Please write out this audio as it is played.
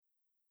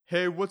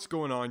Hey, what's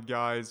going on,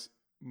 guys?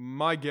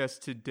 My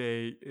guest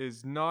today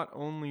is not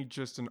only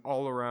just an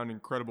all-around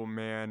incredible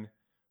man,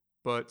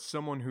 but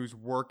someone whose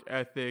work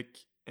ethic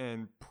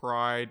and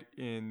pride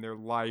in their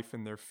life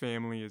and their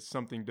family is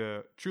something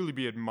to truly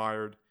be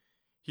admired.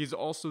 He's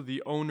also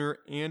the owner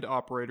and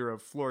operator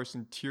of Flores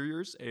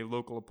Interiors, a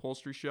local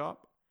upholstery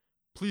shop.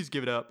 Please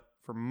give it up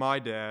for my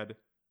dad,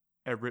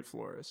 Everett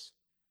Flores.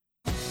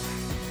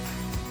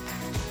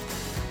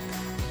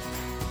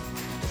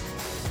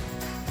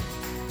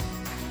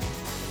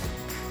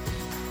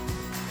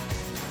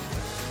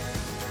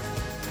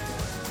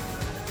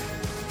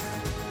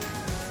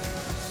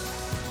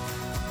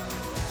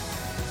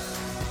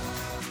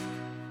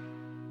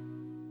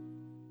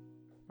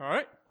 All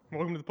right.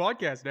 Welcome to the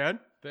podcast, Dad.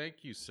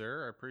 Thank you,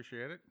 sir. I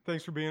appreciate it.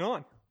 Thanks for being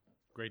on.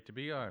 Great to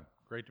be on.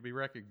 Great to be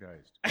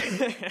recognized.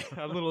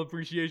 A little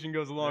appreciation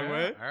goes a long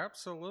way.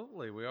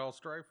 Absolutely. We all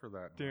strive for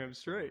that. Damn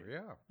straight. So,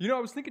 yeah. You know,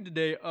 I was thinking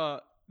today,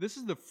 this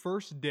is the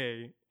first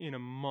day in a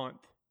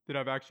month that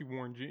I've actually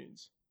worn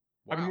jeans.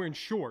 Wow. I've been wearing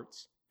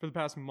shorts for the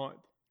past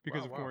month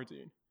because of Wow.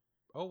 quarantine.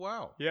 Oh,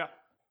 wow. Yeah.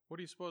 What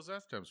do you suppose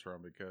that stems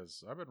from?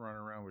 Because I've been running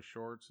around with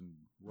shorts and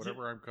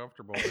whatever I'm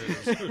comfortable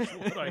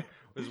with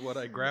is what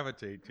I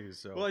gravitate to.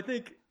 So. Well,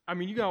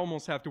 you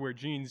almost have to wear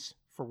jeans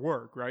for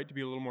work, right? To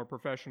be a little more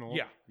professional.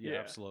 Yeah,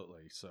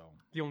 absolutely. So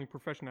The only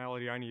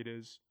professionality I need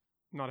is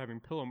not having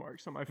pillow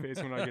marks on my face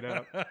when I get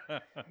up.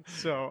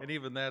 So and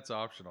even that's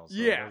optional. So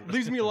yeah,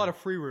 leaves me a lot of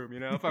free room,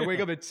 you know? If I wake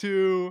up at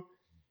 2,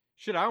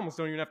 shit, I almost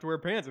don't even have to wear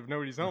pants if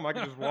nobody's home. I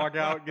can just walk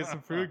out, get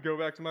some food, go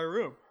back to my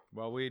room.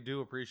 Well, we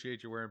do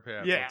appreciate you wearing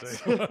pants.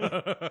 Yes.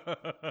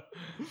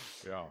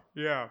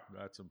 Yeah,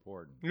 that's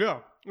important. Yeah,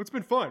 it's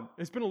been fun.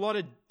 It's been a lot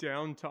of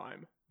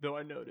downtime, though,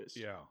 I noticed.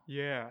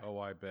 Yeah. Oh,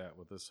 I bet,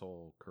 with this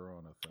whole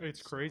corona thing.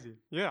 It's crazy.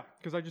 Yeah,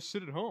 because I just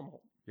sit at home.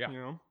 Yeah. You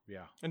know?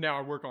 Yeah. And now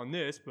I work on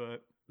this,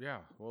 but... Yeah.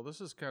 Well, this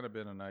has kind of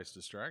been a nice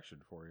distraction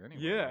for you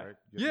anyway, Yeah. right?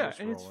 Yeah,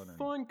 and it's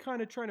fun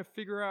kind of trying to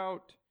figure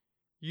out,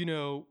 you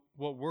know,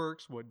 what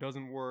works, what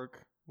doesn't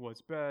work,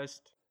 what's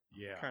best.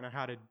 Yeah. Kind of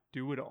how to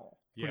do it all.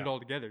 Put it all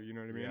together, you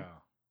know what I mean? Yeah.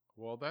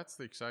 Well, that's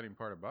the exciting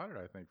part about it,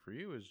 I think, for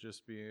you, is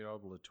just being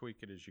able to tweak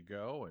it as you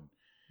go. And,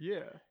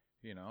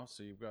 you know,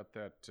 so you've got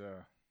that,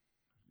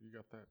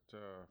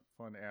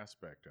 fun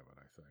aspect of it,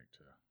 I think,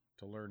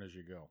 to learn as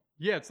you go.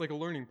 Yeah, it's like a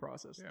learning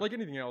process. Yeah. Like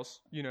anything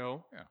else, you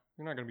know. Yeah.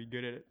 You're not going to be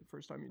good at it the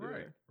first time you do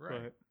it.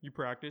 Right. But you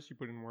practice, you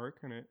put in work,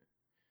 and it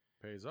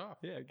pays off.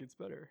 Yeah, it gets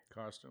better.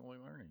 Constantly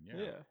learning.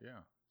 Yeah. Yeah.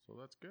 So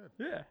that's good.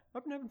 Yeah,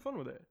 I've been having fun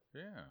with it.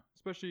 Yeah.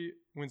 Especially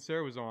when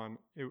Sarah was on,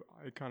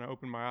 it kind of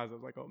opened my eyes. I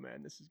was like, oh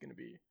man, this is gonna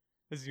be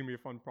a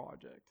fun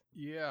project.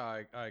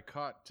 Yeah, I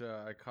caught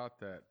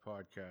that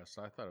podcast.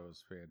 I thought it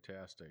was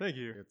fantastic. Thank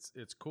you.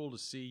 It's cool to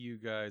see you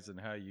guys and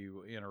how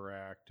you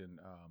interact, and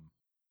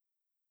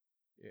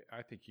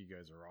I think you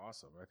guys are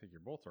awesome. I think you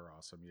both are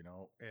awesome, you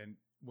know. And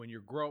when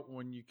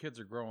you kids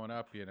are growing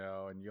up, you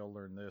know, and you'll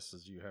learn this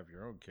as you have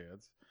your own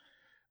kids,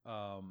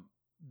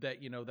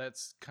 that, you know,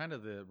 that's kind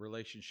of the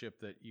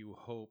relationship that you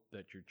hope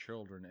that your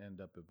children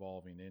end up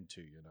evolving into,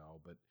 you know.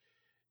 But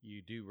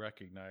you do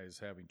recognize,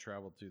 having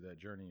traveled through that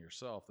journey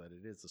yourself, that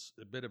it is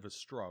a bit of a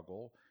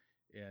struggle,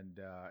 and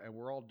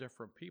we're all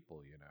different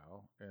people, you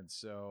know. And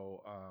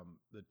so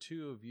the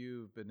two of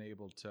you have been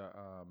able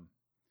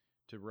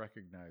to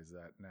recognize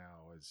that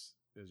now as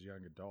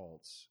young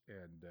adults,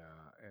 and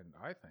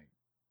I think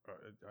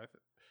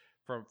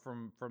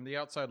from the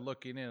outside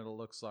looking in, it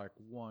looks like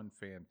one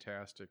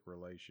fantastic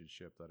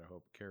relationship that I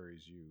hope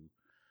carries you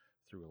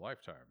through a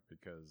lifetime,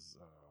 because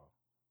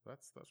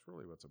that's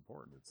really what's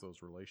important. It's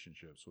those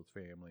relationships with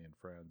family and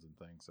friends and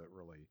things that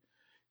really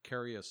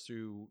carry us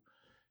through,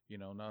 you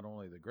know, not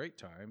only the great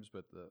times,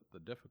 but the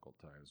difficult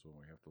times when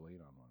we have to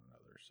lean on one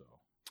another. So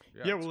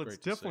yeah, well, it's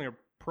definitely a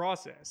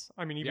process.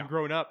 I mean, even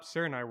growing up,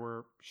 Sarah and I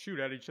were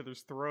at each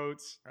other's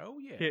throats. Oh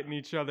yeah, hitting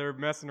each other,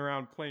 messing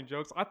around, playing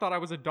jokes. I thought I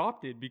was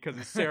adopted because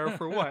of Sarah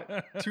for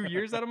what, 2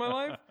 years out of my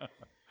life.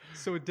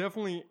 So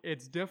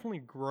it's definitely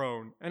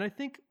grown, and I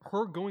think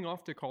her going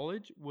off to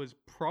college was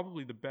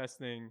probably the best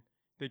thing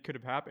that could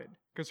have happened,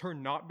 because her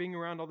not being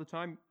around all the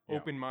time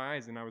opened my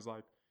eyes, and I was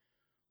like,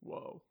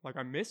 whoa, like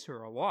I miss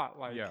her a lot.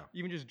 Like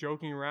even just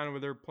joking around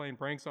with her, playing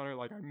pranks on her,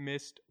 like I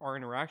missed our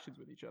interactions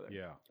with each other.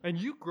 Yeah. And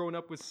you growing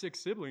up with 6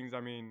 siblings, I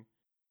mean,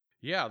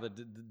 yeah,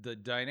 the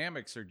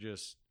dynamics are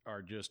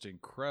just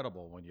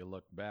incredible when you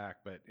look back,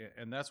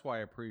 and that's why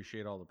I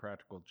appreciate all the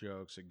practical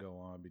jokes that go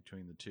on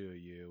between the two of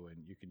you,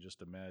 and you can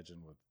just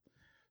imagine with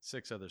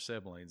 6 other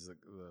siblings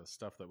the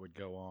stuff that would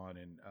go on,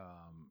 and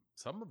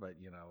some of it,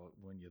 you know,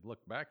 when you look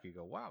back, you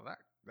go, wow, that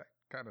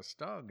kind of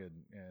stung,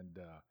 and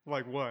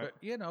like what? But,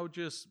 you know,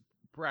 just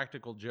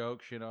practical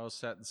jokes, you know,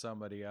 setting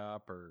somebody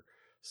up or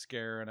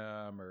scaring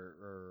them,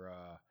 or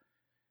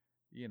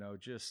you know,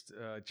 just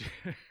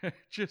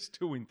just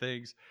doing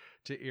things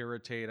to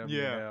irritate them.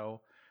 You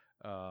know,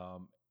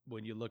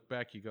 when you look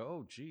back, you go,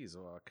 "Oh, geez,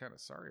 well, I'm kind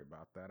of sorry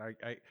about that."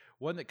 I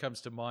one that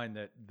comes to mind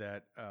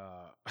that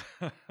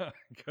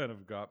kind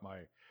of got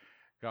my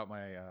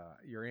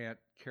your Aunt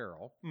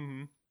Carol,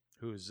 mm-hmm.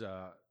 who's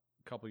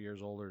a couple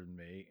years older than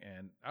me,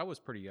 and I was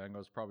pretty young. I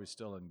was probably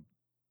still in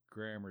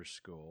grammar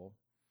school.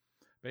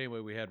 But anyway,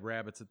 we had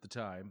rabbits at the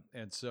time,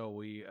 and so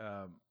we'd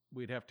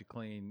have to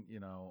clean.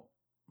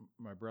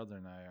 My brother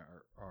and I,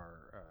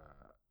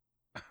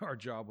 our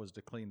job was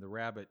to clean the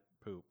rabbit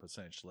poop,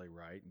 essentially,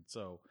 right? And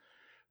so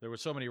there were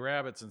so many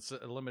rabbits and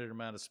a limited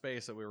amount of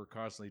space that we were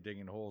constantly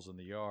digging holes in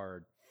the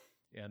yard.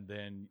 And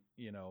then,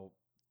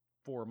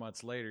 4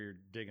 months later, you're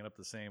digging up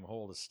the same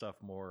hole to stuff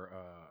more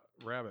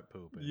rabbit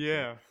poop into.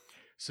 Yeah.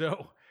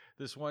 So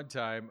this one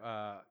time,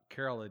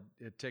 Carol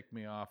had ticked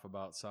me off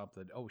about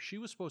something. Oh, she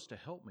was supposed to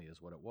help me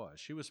is what it was.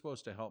 She was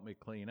supposed to help me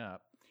clean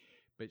up,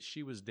 but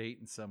she was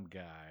dating some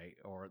guy,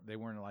 or they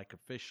weren't like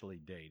officially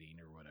dating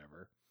or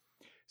whatever.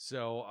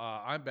 So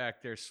I'm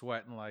back there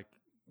sweating like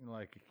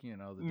the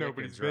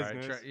Nobody's Dickens,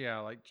 right?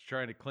 business. Like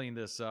trying to clean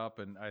this up,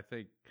 and I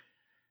think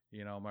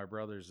my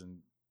brother's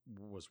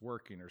was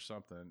working or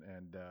something,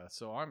 and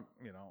so I'm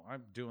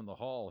doing the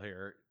haul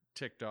here,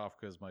 ticked off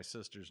because my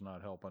sister's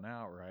not helping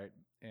out, right?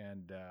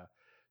 And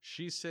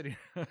she's sitting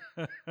on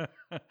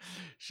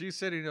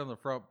the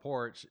front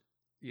porch,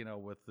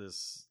 with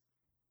this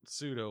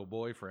pseudo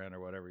boyfriend or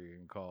whatever you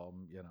can call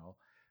him,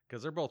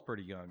 because they're both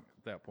pretty young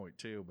at that point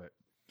too, but.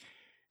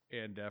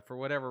 And for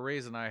whatever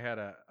reason, I had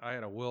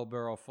a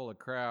wheelbarrow full of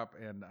crap,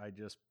 and I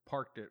just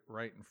parked it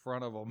right in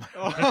front of them.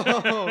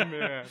 Oh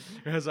man!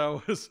 As I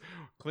was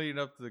cleaning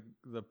up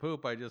the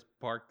poop, I just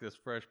parked this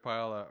fresh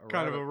pile of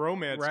Kind of a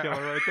romance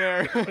killer right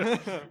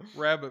there.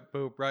 Rabbit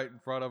poop right in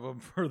front of them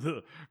for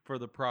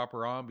the proper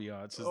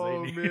ambiance as they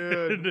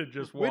needed. And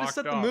just way walked to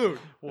set off. the mood.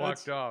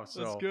 Walked off.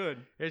 So that's good.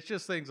 It's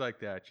just things like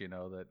that,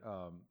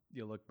 that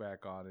you look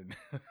back on,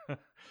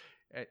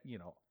 and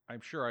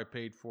I'm sure I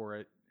paid for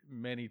it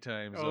many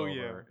times over.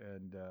 Yeah.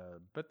 And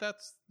but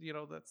that's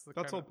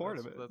all part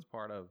of it. That's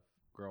part of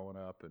growing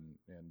up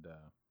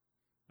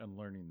and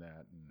learning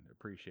that and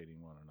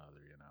appreciating one another,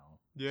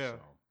 Yeah.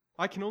 So,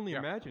 I can only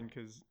imagine,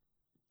 because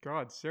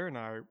God, Sarah and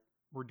I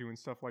were doing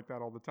stuff like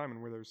that all the time,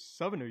 and where there's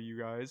 7 of you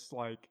guys,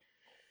 like,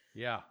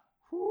 yeah.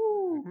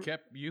 whoo.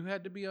 You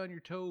had to be on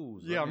your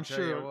toes. Yeah, I'm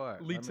sure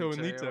Lito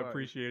and Lita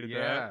appreciated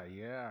that.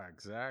 Yeah,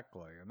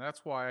 exactly. And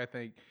that's why I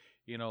think,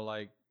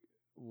 like,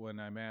 when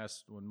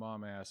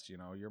Mom asked,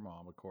 your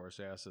mom, of course,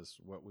 asked us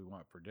what we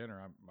want for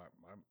dinner,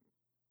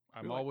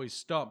 I'm Really? always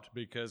stumped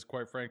because,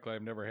 quite frankly,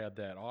 I've never had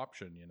that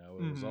option.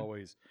 It was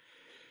always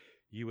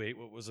you ate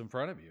what was in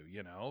front of you.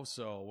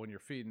 So when you're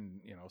feeding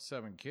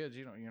 7 kids,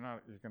 you're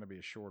going to be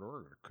a short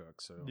order to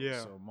cook. So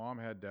So Mom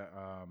had to,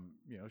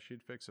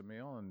 she'd fix a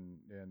meal,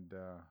 and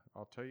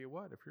I'll tell you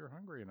what, if you're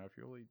hungry enough,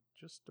 you'll eat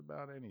just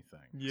about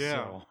anything.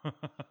 Yeah. So.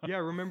 Yeah, I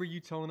remember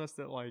you telling us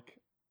that, like,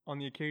 on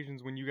the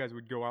occasions when you guys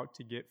would go out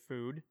to get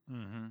food,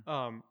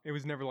 it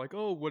was never like,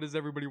 oh, what does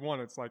everybody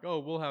want? It's like, oh,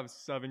 we'll have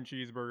 7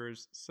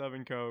 cheeseburgers,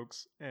 7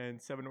 Cokes, and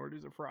 7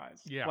 orders of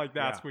fries. Yeah, like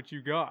that's what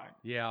you got.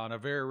 Yeah, on a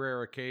very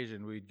rare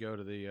occasion, we'd go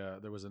to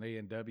there was an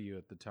A&W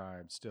at the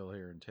time, still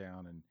here in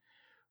town, and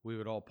we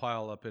would all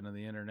pile up into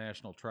the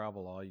International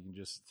Travel Hall. You can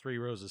just 3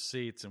 rows of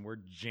seats, and we're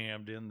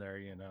jammed in there,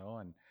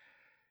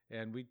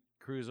 and we'd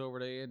cruise over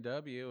to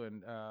A&W,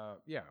 and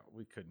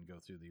we couldn't go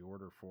through the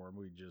order form.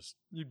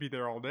 You'd be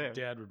there all day.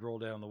 Dad would roll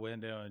down the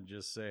window and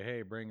just say,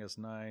 hey, bring us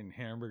 9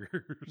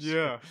 hamburgers.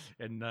 Yeah.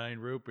 And 9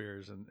 root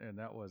beers, and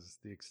that was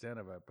the extent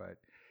of it. But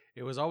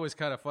it was always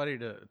kind of funny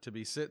to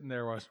be sitting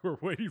there while we're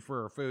waiting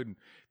for our food, and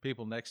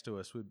people next to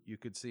us, you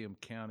could see them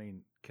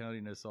counting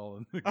us all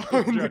in the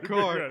car. In the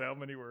car. Figure out how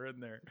many were in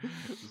there.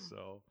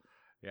 So,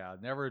 yeah,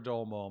 never a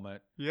dull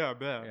moment. Yeah, I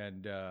bet.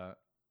 And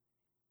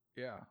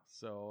yeah.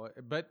 So,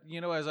 but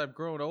as I've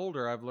grown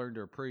older, I've learned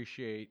to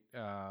appreciate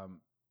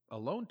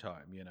alone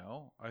time.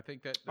 I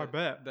think that I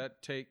bet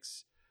that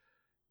takes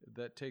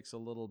a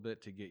little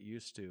bit to get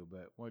used to.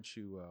 But once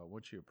you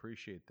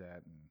appreciate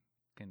that and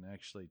can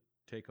actually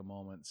take a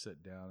moment,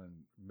 sit down, and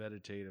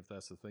meditate, if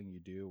that's the thing you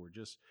do, or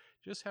just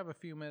have a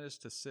few minutes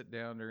to sit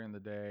down during the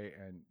day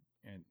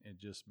and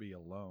just be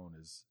alone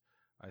is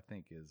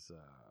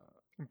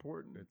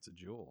important. It's a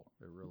jewel.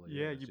 It really is.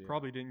 Yeah, you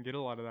probably didn't get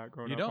a lot of that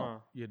growing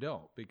up. You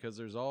don't, because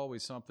there's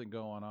always something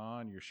going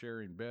on. You're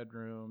sharing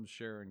bedrooms,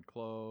 sharing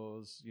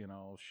clothes,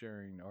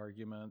 sharing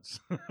arguments,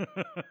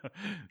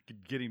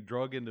 getting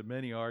drug into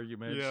many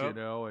arguments,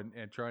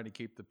 and trying to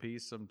keep the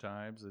peace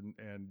sometimes.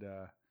 And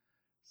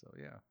so,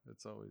 yeah,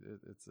 it's always, it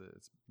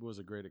was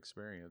a great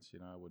experience.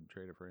 I wouldn't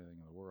trade it for anything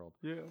in the world.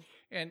 Yeah.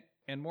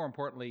 And more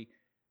importantly,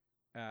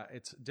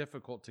 it's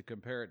difficult to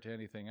compare it to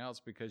anything else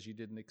because you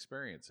didn't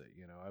experience it.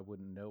 I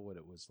wouldn't know what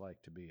it was like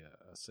to be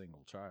a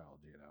single child.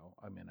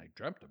 I mean, I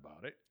dreamt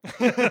about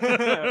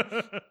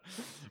it,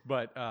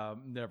 but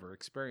never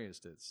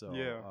experienced it. So,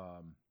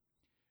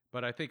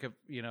 but I think of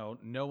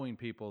knowing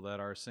people that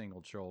are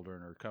single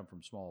children or come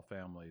from small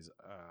families.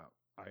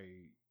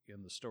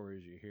 In the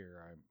stories you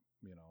hear,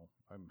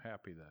 I'm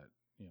happy that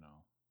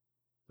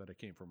that I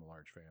came from a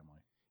large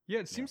family. Yeah,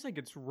 it seems like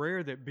it's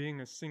rare that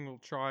being a single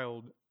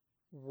child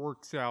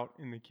works out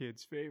in the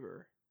kid's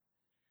favor.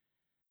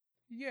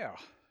 Yeah.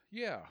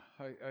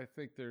 I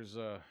think there's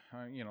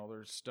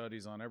there's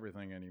studies on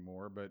everything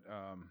anymore, but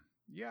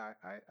Yeah,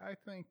 I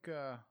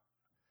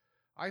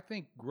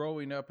think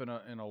growing up in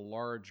a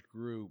large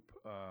group,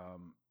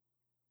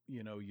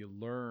 you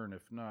learn,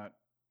 if not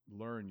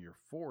learn, you're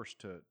forced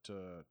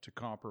to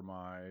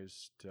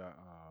compromise.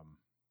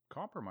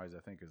 Compromise, I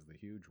think, is the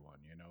huge one,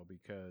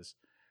 because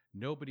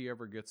nobody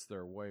ever gets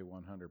their way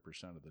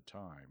 100% of the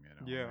time,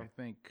 Yeah. And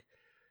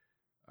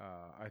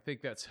I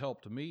think that's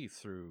helped me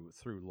through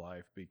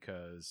life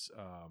because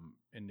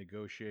in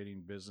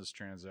negotiating business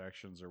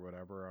transactions or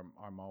whatever,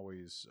 I'm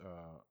always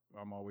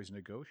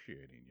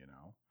negotiating,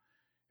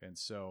 and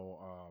so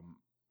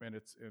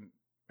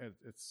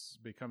it's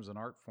becomes an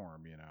art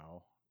form,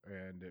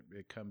 and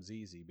it comes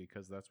easy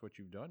because that's what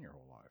you've done your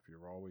whole life.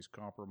 You're always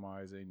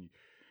compromising,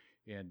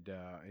 and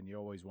you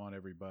always want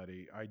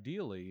everybody.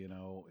 Ideally,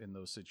 in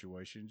those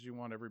situations, you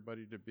want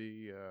everybody to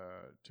be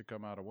to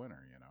come out a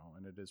winner,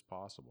 and it is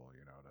possible,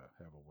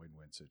 to have a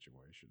win-win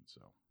situation.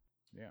 So,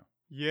 yeah,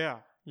 Yeah.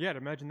 I'd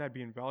imagine that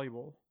being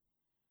valuable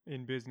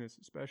in business,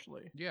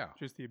 especially. yeah,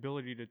 Just the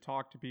ability to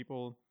talk to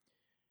people,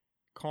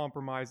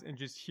 compromise, and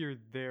just hear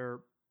their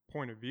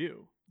point of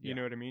view. You Yeah.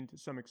 know what I mean? To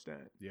some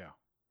extent. yeah,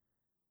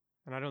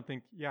 And I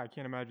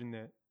can't imagine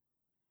that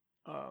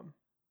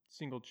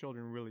single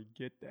children really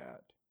get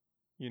that,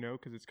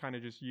 because it's kind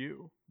of just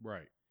you.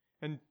 right,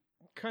 And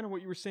kind of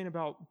what you were saying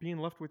about being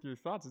left with your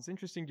thoughts. It's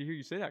interesting to hear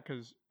you say that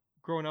because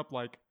growing up,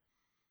 like,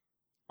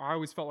 I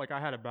always felt like I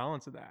had a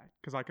balance of that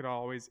because I could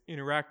always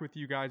interact with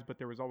you guys, but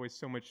there was always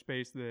so much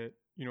space that,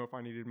 if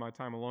I needed my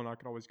time alone, I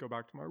could always go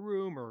back to my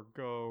room or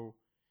go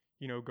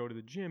to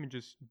the gym and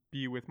just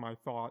be with my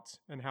thoughts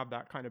and have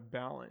that kind of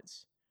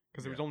balance.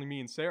 Because there was Yeah. only me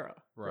and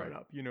Sarah growing Right.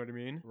 up, you know what I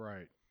mean?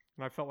 right.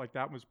 And I felt like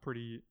that was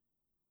pretty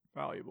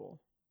valuable.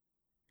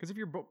 Because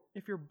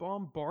if you're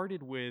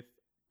bombarded with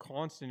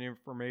constant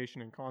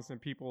information and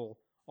constant people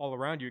all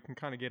around you, it can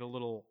kind of get a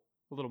little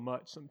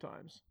much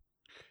sometimes.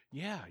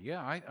 Yeah,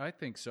 I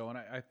think so, and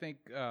I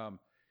think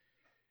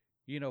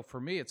for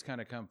me, it's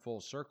kind of come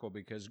full circle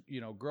because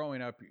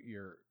growing up,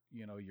 you're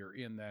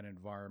in that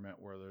environment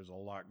where there's a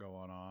lot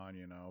going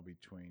on,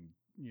 between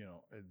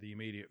the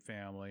immediate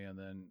family, and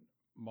then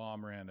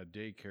mom ran a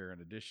daycare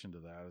in addition to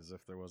that, as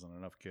if there wasn't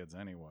enough kids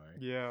anyway.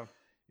 Yeah.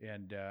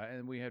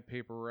 And we had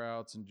paper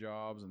routes and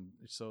jobs, and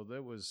so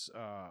it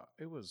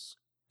was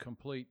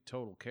complete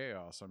total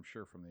chaos, I'm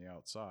sure, from the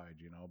outside,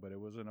 but it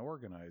was an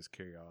organized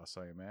chaos,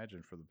 I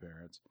imagine, for the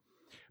parents.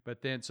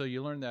 But then so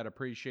you learn that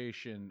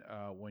appreciation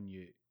when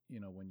you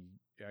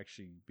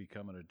actually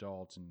become an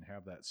adult and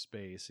have that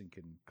space and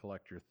can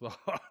collect your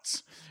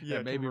thoughts. Yeah,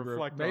 and can maybe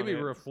reflect on maybe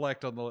it.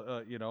 reflect on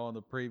the on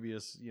the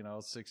previous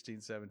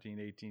 16, 17,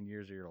 18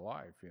 years of your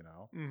life,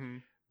 Mm-hmm.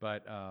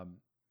 but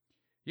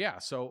yeah,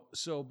 so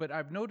but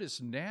I've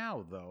noticed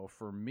now, though,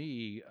 for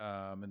me,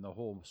 in the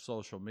whole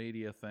social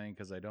media thing,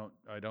 because I don't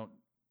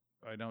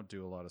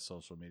do a lot of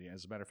social media.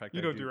 As a matter of fact,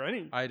 You don't do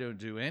any. I don't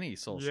do any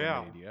social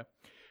Yeah. media.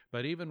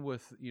 But even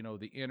with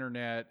the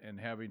internet and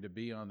having to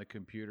be on the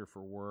computer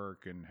for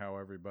work and how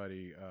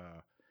everybody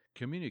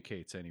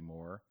communicates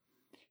anymore,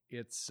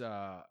 it's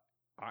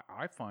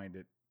I find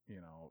it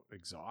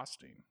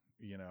exhausting.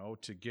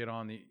 To get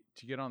on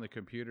the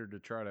computer to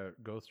try to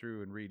go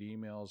through and read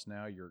emails.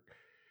 Now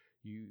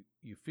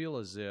you feel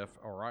as if,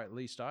 or at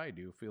least I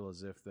do feel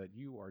as if, that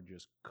you are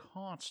just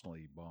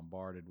constantly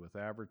bombarded with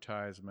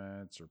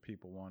advertisements or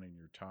people wanting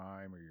your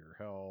time or your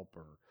help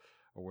or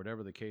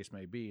whatever the case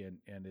may be,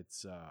 and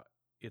it's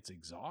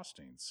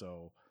exhausting.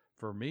 So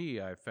for me,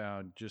 I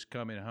found just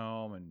coming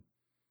home and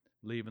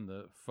leaving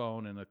the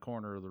phone in the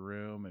corner of the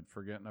room and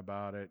forgetting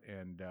about it,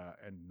 and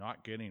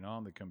not getting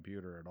on the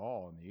computer at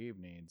all in the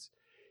evenings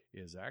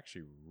is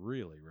actually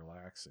really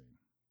relaxing.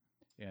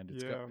 And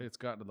it's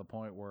gotten to the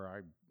point where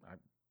I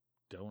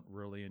don't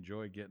really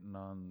enjoy getting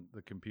on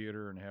the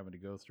computer and having to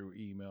go through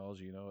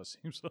emails. It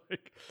seems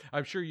like,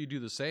 I'm sure you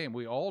do the same.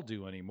 We all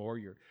do anymore.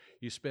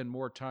 You spend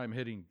more time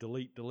hitting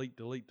delete than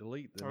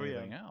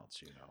anything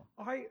else.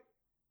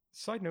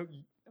 Side note,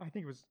 I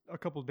think it was a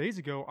couple of days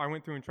ago, I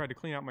went through and tried to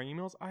clean out my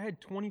emails. I had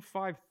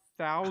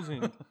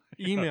 25,000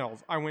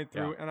 emails I went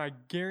through, and I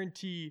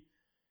guarantee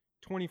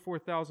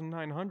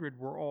 24,900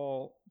 were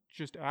all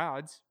just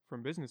ads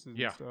from businesses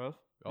and stuff.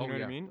 You know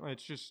what I mean? Like,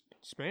 it's just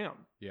spam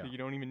that you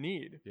don't even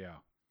need. Yeah.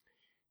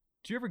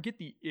 Do you ever get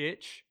the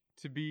itch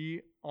to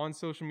be on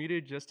social media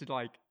just to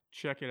like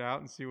check it out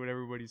and see what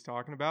everybody's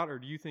talking about? Or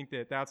do you think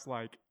that that's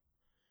like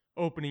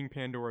opening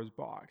Pandora's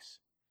box?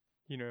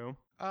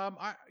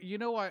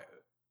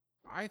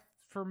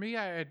 For me,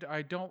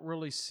 I don't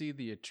really see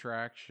the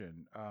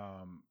attraction.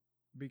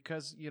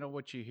 Because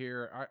what you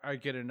hear, I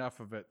get enough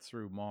of it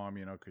through mom,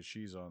 because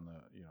she's on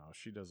the,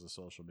 she does the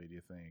social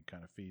media thing and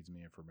kind of feeds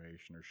me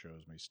information or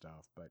shows me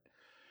stuff. But,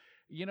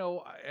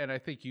 and I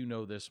think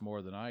this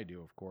more than I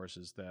do, of course,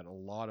 is that a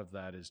lot of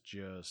that is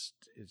just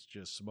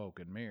smoke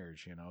and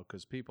mirrors,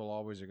 because people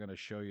always are going to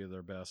show you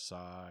their best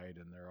side,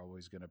 and they're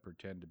always going to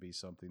pretend to be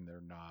something they're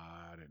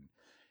not,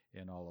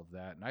 and all of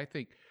that. And I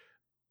think,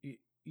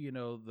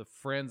 the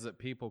friends that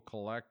people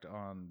collect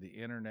on the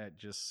internet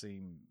just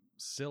seem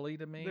silly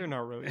to me. They're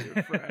not really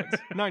your friends.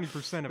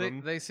 90% of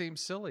them. They seem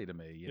silly to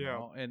me, you Yeah.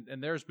 know.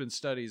 And there's been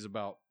studies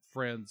about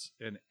friends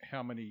and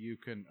how many you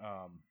can.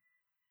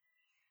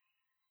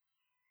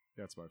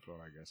 That's my phone,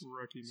 I guess.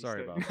 Rookie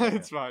Sorry mistake. about that.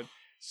 It's fine.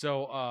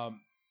 So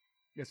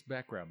it's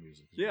background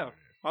music. is Yeah. what it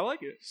is. I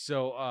like it.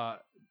 So I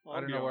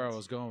don't know where I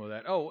was going with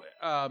that. Oh,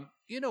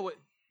 you know what?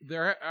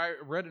 I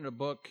read in a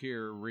book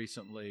here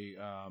recently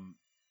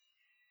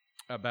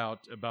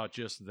about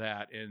just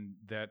that, and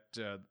that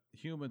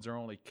humans are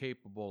only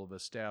capable of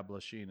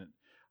establishing,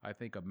 I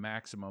think, a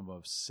maximum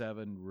of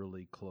 7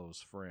 really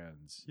close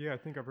friends. Yeah, I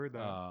think I've heard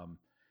that.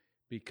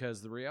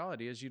 Because the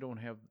reality is, you don't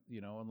have,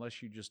 you know,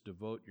 unless you just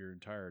devote your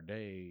entire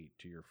day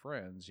to your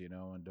friends, you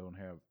know, and don't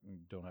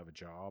have a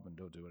job and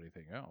don't do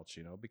anything else,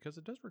 you know, because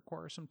it does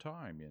require some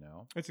time, you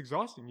know. It's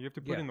exhausting. You have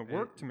to put Yeah, in the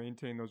work to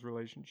maintain those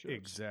relationships.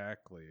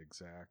 Exactly.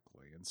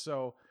 And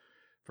so,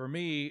 for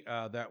me,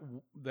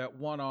 that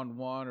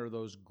one-on-one or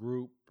those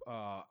group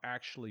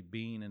actually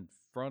being in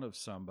front of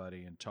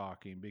somebody and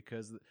talking,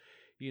 because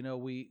you know,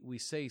 we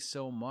say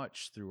so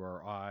much through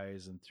our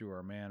eyes and through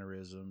our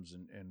mannerisms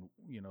and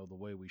you know, the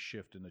way we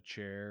shift in a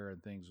chair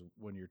and things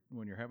when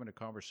you're having a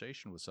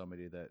conversation with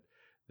somebody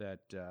that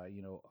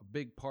you know, a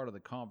big part of the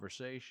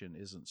conversation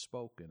isn't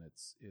spoken.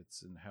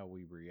 It's in how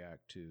we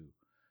react to,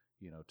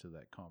 you know, to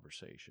that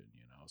conversation,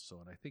 you know.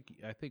 So, and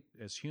I think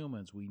as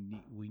humans we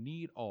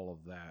need all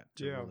of that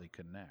to really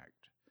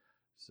connect.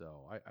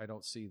 So I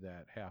don't see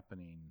that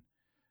happening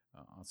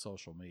on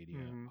social media.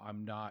 Mhm.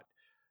 I'm not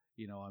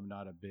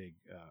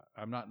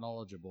I'm not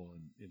knowledgeable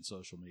in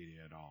social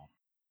media at all.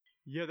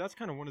 Yeah, that's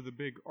kind of one of the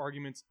big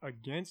arguments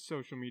against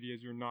social media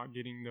is you're not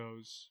getting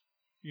those,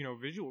 you know,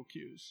 visual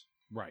cues.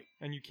 Right.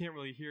 And you can't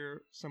really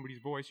hear somebody's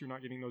voice. You're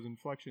not getting those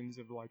inflections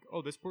of like,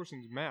 oh, this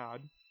person's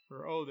mad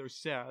or, oh, they're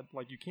sad.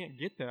 Like, you can't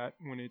get that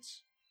when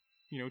it's,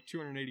 you know,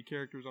 280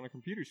 characters on a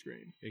computer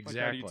screen. Exactly.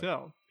 Like, how do you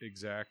tell?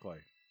 Exactly.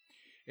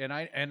 And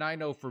I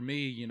know for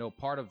me, you know,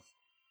 part of,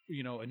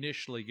 you know,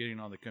 initially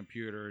getting on the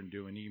computer and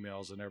doing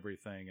emails and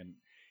everything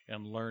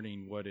and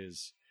learning what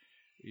is,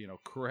 you know,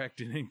 correct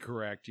and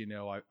incorrect, you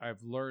know,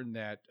 I've learned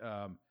that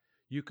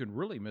you can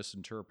really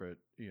misinterpret,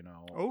 you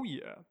know. Oh,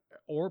 yeah.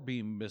 Or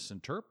be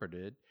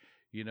misinterpreted,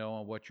 you know,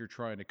 on what you're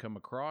trying to come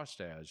across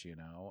as, you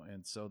know.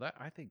 And so that,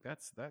 I think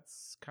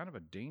that's kind of a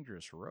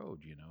dangerous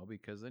road, you know,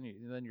 because then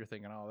you're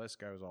thinking, oh, this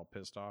guy was all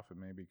pissed off at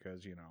me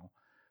because, you know,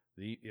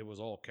 it was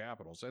all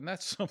capitals. And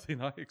that's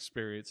something I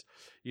experienced,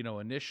 you know,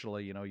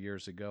 initially, you know,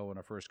 years ago when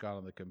I first got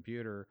on the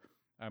computer.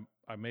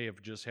 I may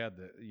have just had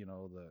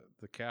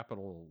the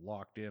capital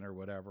locked in or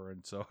whatever,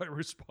 and so I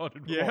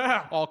responded with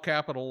all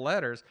capital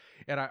letters.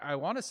 And I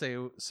want to say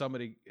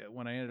somebody,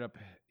 when I ended up,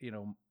 you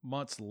know,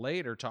 months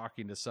later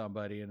talking to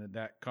somebody, and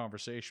that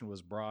conversation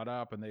was brought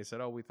up, and they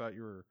said, "Oh, we thought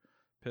you were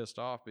pissed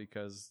off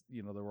because,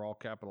 you know, they were all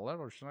capital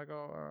letters." And I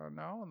go,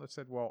 "No." And they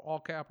said, "Well,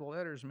 all capital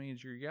letters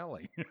means you're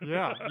yelling."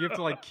 Yeah, you have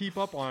to like keep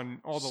up on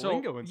all the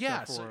lingo and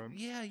stuff for them.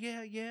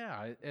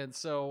 Yeah. And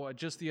so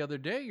just the other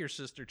day, your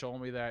sister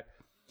told me that,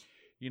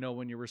 you know,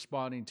 when you're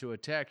responding to a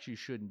text, you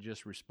shouldn't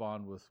just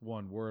respond with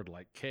one word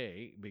like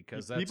K,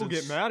 because that's people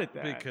get mad at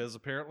that. Because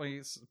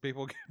apparently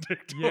people get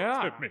ticked Yeah.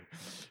 off at me.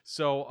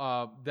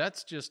 So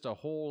that's just a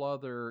whole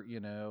other, you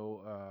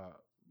know,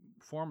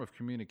 form of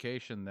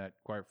communication that,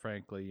 quite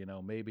frankly, you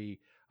know,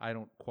 maybe I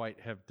don't quite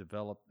have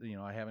developed. You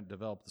know, I haven't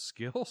developed the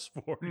skills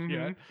for it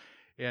yet,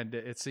 and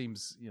it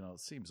seems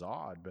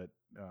odd, but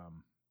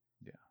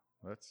yeah,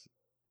 that's.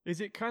 Is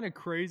it kind of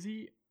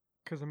crazy?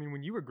 Because I mean,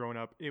 when you were growing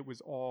up, it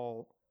was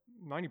all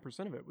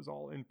 90% of it was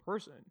all in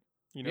person.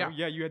 You know,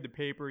 yeah, you had the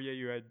paper, yeah,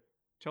 you had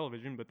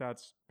television, but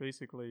that's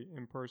basically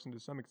in person to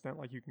some extent.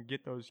 Like, you can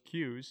get those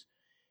cues,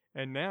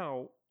 and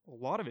now a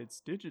lot of it's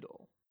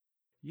digital.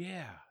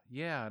 Yeah,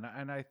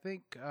 and I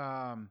think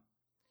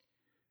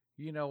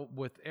you know,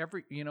 with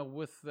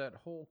with that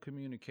whole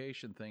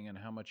communication thing and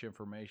how much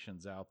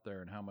information's out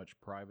there and how much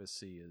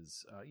privacy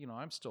is, you know,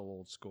 I'm still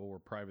old school where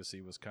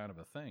privacy was kind of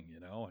a thing, you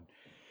know, and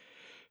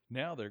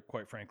now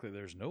quite frankly,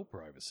 there's no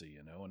privacy,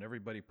 you know, and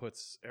everybody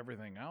puts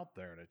everything out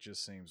there, and it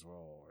just seems,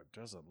 well, it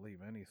doesn't leave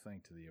anything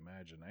to the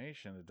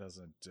imagination. It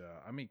doesn't,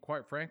 I mean,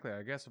 quite frankly,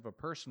 I guess if a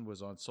person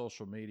was on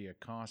social media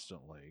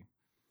constantly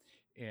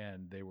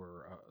and they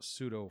were a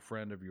pseudo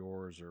friend of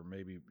yours, or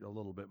maybe a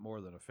little bit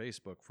more than a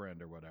Facebook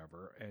friend or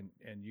whatever,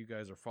 and you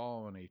guys are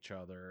following each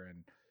other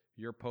and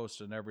you're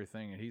posting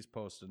everything and he's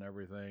posting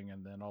everything,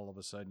 and then all of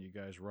a sudden you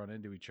guys run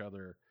into each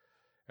other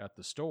at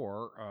the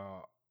store,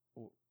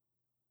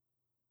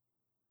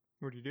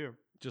 what do you do?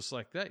 just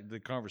like that, the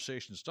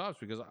conversation stops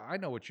because I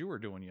know what you were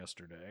doing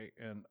yesterday,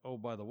 and oh,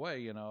 by the way,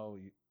 you know,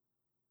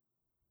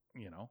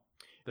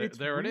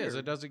 there it is.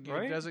 It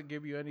doesn't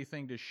give you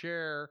anything to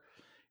share,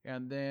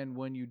 and then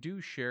when you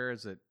do share,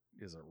 is it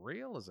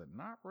real? Is it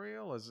not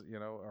real? Is it, you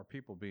know, are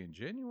people being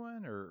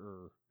genuine,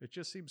 or it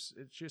just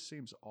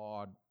seems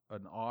odd,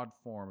 an odd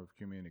form of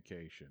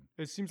communication.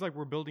 It seems like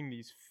we're building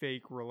these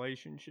fake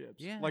relationships.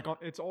 Yeah. Like,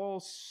 it's all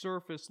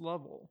surface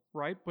level,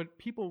 right? But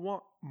people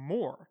want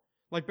more.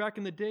 Like, back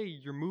in the day,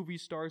 your movie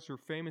stars or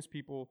famous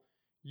people,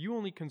 you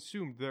only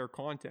consumed their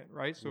content,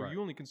 right? So Right.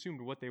 you only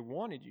consumed what they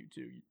wanted you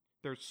to.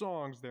 Their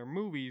songs, their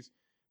movies.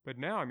 But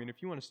now, I mean,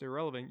 if you want to stay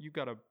relevant, you've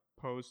got to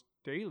post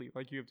daily.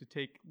 Like, you have to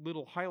take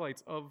little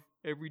highlights of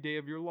every day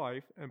of your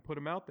life and put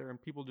them out there,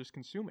 and people just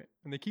consume it.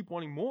 And they keep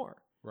wanting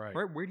more. Right.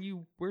 Right?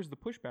 Where's the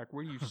pushback?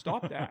 Where do you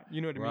stop that?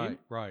 You know what I mean?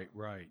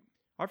 Right.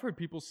 I've heard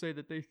people say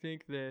that they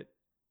think that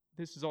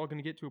this is all going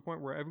to get to a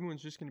point where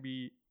everyone's just going to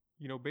be,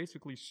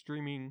 basically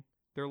streaming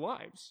their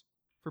lives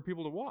for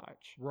people to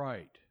watch.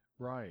 Right.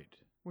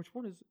 Which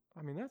one is,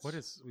 I mean, that's... What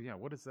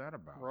is that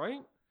about?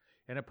 Right?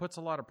 And it puts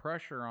a lot of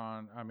pressure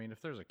on, I mean,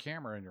 if there's a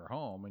camera in your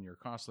home and you're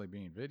constantly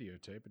being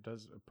videotaped,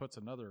 it puts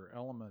another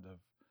element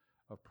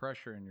of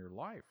pressure in your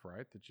life,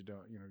 right? That you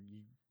don't,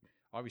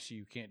 obviously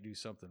you can't do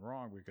something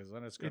wrong, because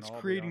then it's going to all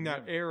creating be on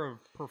that you. air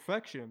of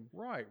perfection.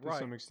 Right. To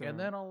some extent. And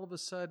then all of a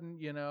sudden,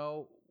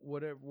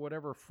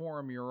 whatever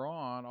forum you're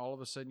on, all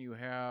of a sudden you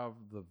have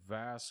the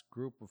vast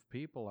group of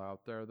people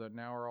out there that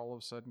now are all of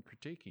a sudden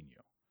critiquing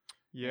you.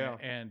 Yeah.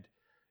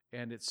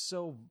 And it's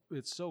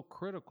so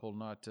critical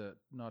not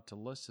to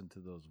listen to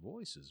those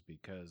voices,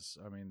 because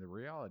I mean, the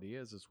reality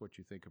is it's what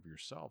you think of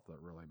yourself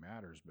that really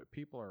matters. But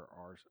people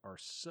are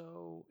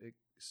so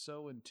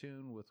in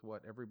tune with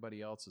what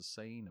everybody else is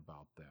saying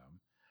about them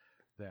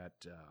that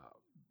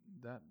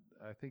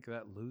I think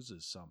that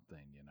loses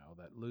something.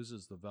 That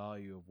loses the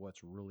value of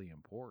what's really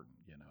important.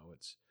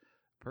 It's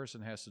a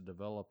person has to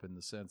develop in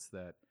the sense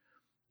that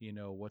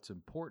what's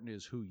important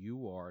is who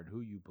you are and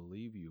who you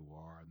believe you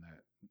are, and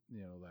that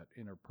that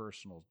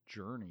interpersonal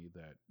journey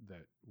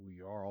that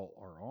we all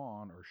are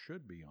on or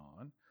should be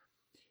on,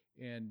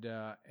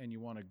 and you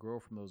want to grow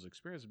from those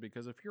experiences.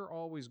 Because if you're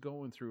always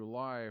going through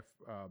life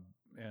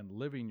and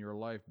living your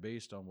life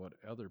based on what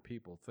other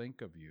people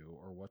think of you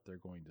or what they're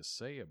going to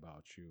say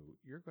about you,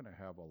 you're going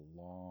to have a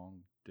long,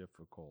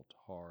 difficult,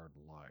 hard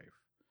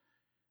life.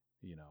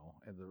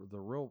 And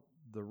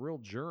the real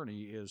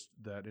journey is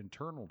that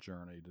internal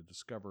journey to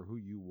discover who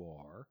you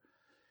are,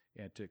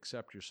 and to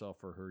accept yourself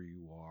for who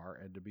you are,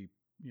 and to be,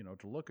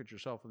 to look at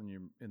yourself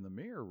in the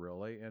mirror,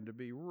 really, and to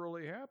be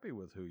really happy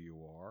with who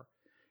you are.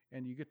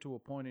 And you get to a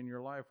point in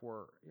your life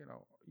where,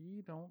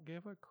 you don't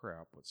give a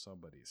crap what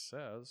somebody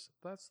says.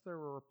 That's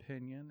their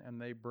opinion, and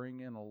they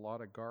bring in a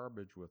lot of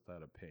garbage with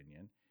that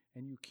opinion,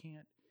 and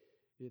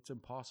it's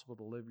impossible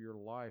to live your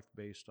life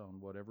based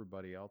on what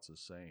everybody else is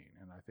saying.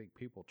 And I think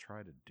people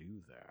try to do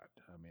that.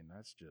 I mean,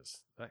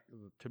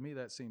 to me,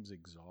 that seems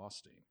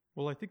exhausting.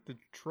 Well, I think the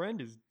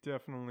trend is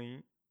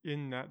definitely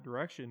in that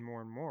direction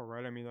more and more,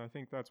 right? I mean, I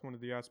think that's one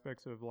of the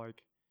aspects of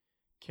like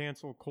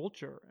cancel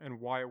culture and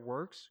why it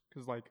works.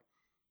 Because like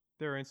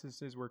there are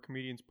instances where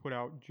comedians put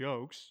out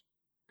jokes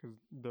because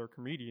they're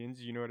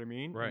comedians, you know what I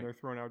mean? Right. And they're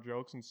throwing out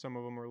jokes, and some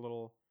of them are a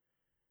little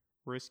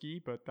risky,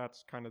 but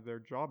that's kind of their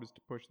job, is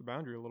to push the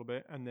boundary a little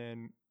bit. And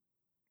then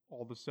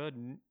all of a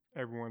sudden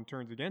everyone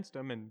turns against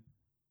them, and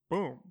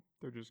boom,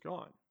 they're just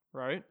gone.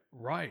 Right.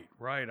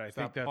 I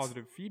think that's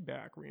positive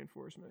feedback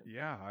reinforcement.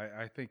 Yeah,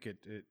 I think it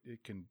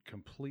can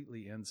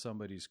completely end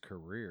somebody's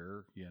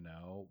career,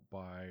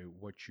 by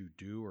what you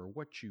do or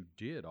what you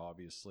did,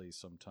 obviously,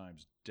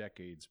 sometimes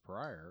decades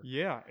prior.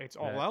 Yeah, it's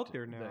all out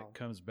there now. That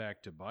comes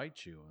back to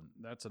bite you. And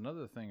that's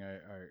another thing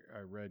I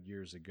read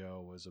years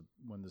ago was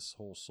when this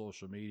whole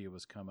social media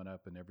was coming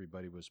up and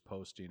everybody was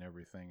posting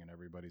everything and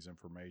everybody's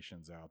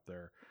information's out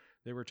there.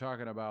 They were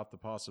talking about the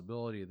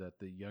possibility that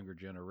the younger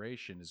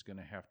generation is going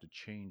to have to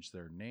change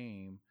their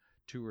name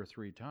 2 or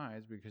 3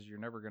 times, because you're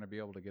never going to be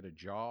able to get a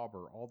job,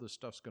 or all this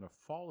stuff's going to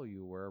follow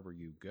you wherever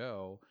you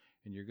go,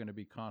 and you're going to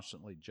be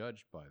constantly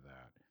judged by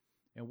that.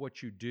 And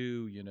what you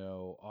do,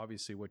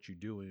 obviously what you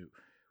do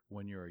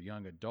when you're a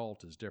young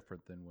adult is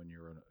different than when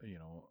you're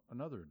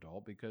another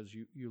adult, because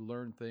you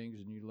learn things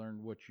and you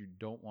learn what you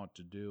don't want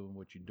to do and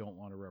what you don't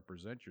want to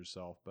represent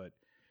yourself. But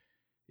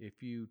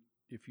if you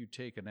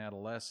take an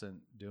adolescent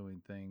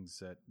doing things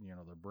that,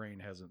 their brain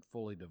hasn't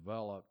fully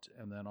developed,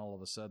 and then all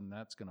of a sudden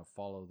that's going to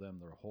follow them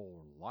their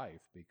whole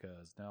life,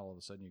 because now all of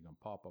a sudden you can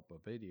pop up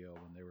a video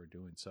when they were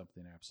doing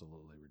something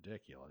absolutely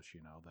ridiculous,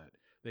 that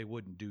they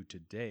wouldn't do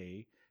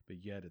today,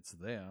 but yet it's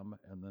them,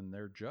 and then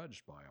they're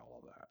judged by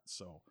all of that.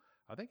 So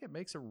I think it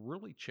makes it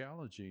really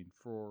challenging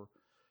for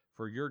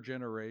your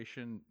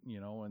generation,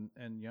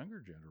 and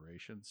younger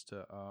generations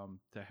to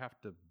have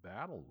to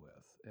battle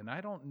with. And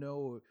I don't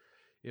know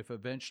if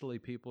eventually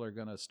people are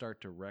going to start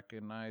to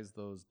recognize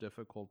those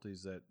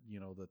difficulties that,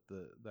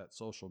 that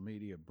social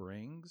media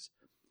brings,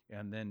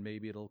 and then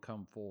maybe it'll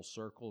come full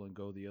circle and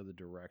go the other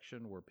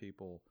direction, where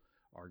people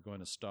are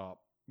going to stop,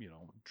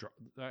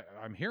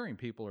 I'm hearing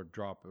people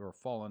are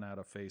falling out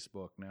of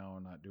Facebook now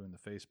and not doing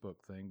the Facebook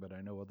thing, but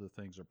I know other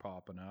things are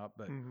popping up.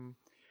 But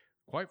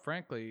quite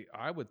frankly,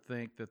 I would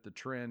think that the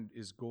trend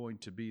is going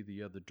to be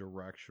the other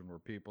direction, where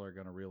people are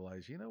going to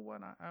realize, you know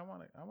what, I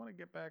want to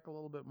get back a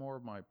little bit more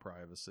of my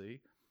privacy.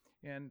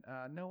 And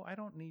no, I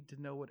don't need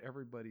to know what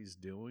everybody's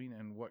doing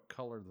and what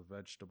color the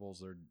vegetables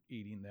they're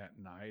eating that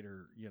night,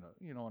 or you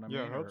know what I mean?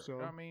 Yeah, I hope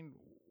so. I mean,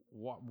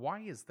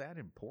 why is that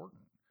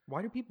important?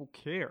 Why do people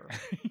care?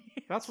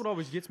 That's what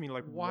always gets me.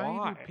 Like,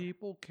 why do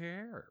people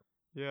care?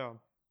 Yeah.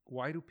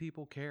 why do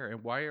people care,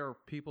 and why are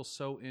people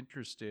so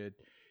interested?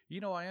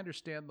 I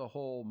understand the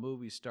whole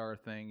movie star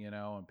thing,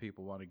 and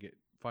people want to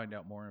find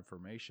out more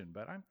information,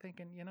 but I'm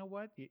thinking, you know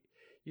what?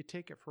 You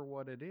take it for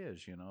what it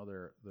is.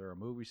 They're a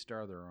movie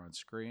star, they're on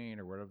screen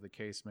or whatever the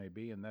case may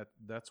be, and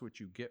that's what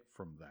you get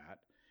from that.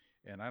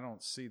 And I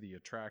don't see the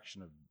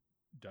attraction of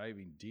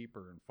diving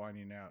deeper and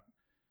finding out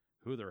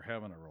who they're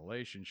having a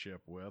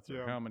relationship with,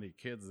 or how many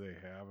kids they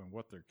have, and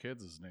what their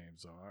kids'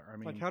 names are. I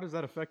mean, like, how does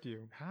that affect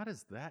you? How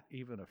does that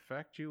even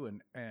affect you?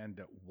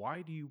 And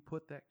why do you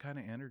put that kind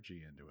of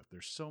energy into it?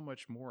 There's so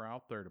much more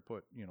out there to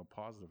put,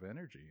 positive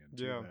energy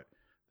into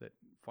that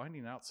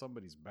finding out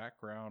somebody's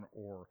background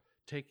or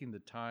taking the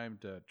time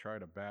to try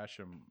to bash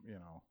them,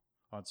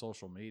 on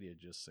social media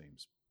just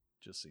seems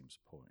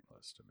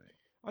pointless to me.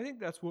 I think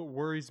that's what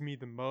worries me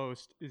the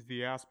most, is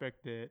the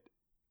aspect that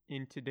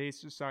in today's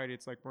society,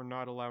 it's like we're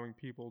not allowing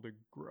people to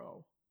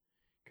grow.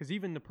 Because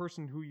even the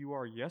person who you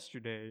are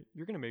yesterday,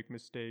 you're going to make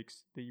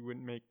mistakes that you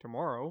wouldn't make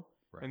tomorrow.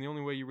 Right. And the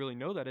only way you really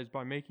know that is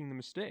by making the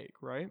mistake,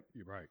 right?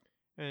 You're right.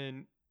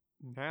 And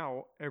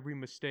now every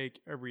mistake,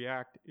 every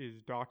act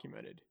is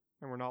documented.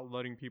 And we're not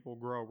letting people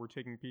grow. We're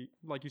taking,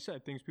 like you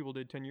said, things people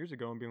did 10 years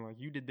ago and being like,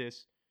 you did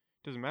this.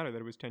 Doesn't matter that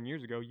it was 10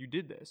 years ago. You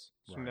did this.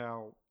 So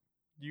now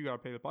you got to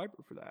pay the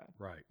piper for that.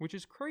 Right. Which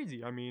is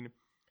crazy. I mean,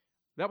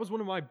 that was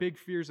one of my big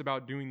fears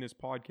about doing this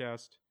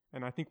podcast.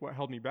 And I think what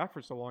held me back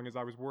for so long is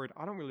I was worried.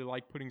 I don't really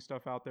like putting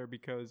stuff out there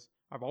because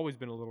I've always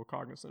been a little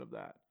cognizant of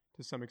that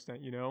to some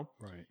extent,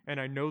 Right.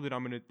 And I know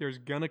that there's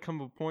going to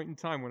come a point in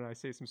time when I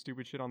say some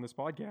stupid shit on this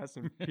podcast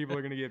and people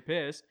are going to get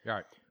pissed.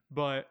 Right.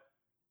 But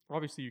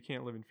obviously you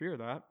can't live in fear of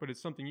that, but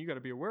it's something you got to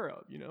be aware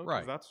of,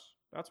 Right.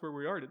 That's where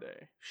we are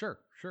today. Sure.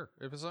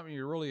 If it's something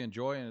you really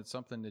enjoy and it's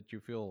something that you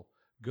feel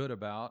good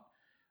about,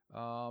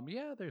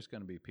 there's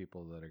going to be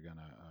people that are going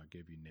to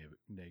give you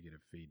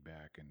negative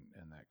feedback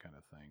and that kind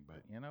of thing.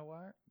 But you know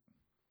what?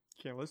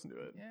 Can't listen to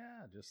it.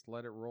 Yeah, just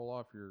let it roll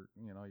off your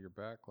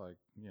back like,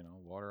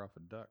 water off a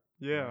duck.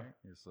 Yeah. Right?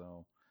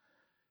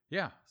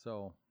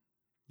 So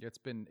it's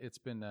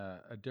been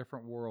a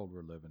different world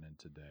we're living in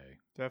today.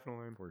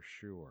 Definitely. For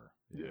sure.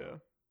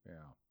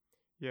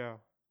 Yeah.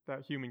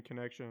 That human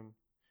connection.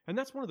 And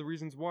that's one of the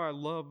reasons why I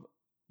love,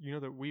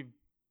 that we've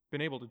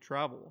been able to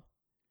travel.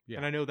 Yeah.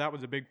 And I know that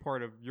was a big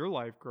part of your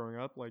life growing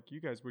up. Like, you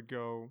guys would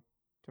go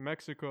to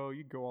Mexico,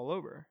 you'd go all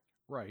over.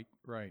 Right.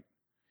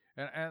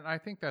 And I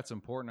think that's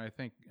important. I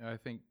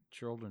think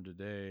children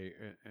today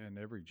and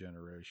every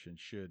generation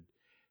should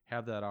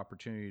have that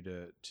opportunity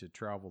to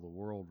travel the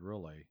world,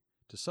 really,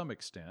 to some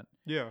extent.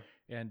 Yeah.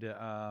 And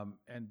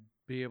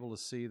be able to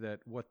see that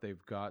what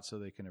they've got, so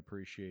they can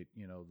appreciate,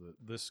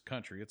 this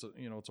country. It's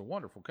a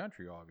wonderful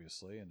country,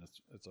 obviously, and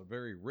it's a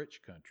very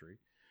rich country.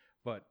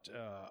 But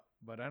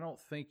I don't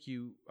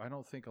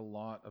think a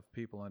lot of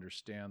people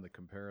understand the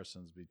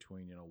comparisons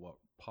between, what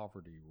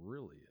poverty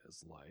really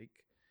is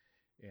like,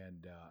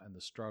 and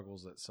the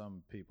struggles that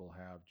some people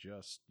have.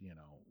 Just,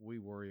 we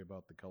worry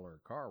about the color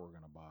of car we're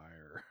going to buy,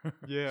 or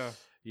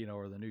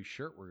or the new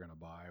shirt we're going to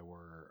buy.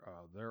 Where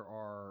there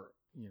are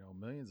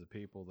millions of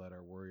people that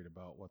are worried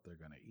about what they're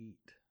going to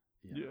eat,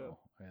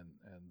 and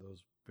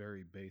those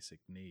very basic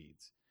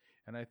needs.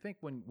 And I think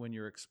when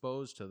you're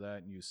exposed to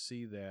that and you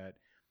see that,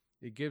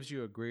 it gives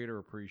you a greater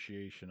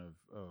appreciation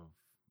of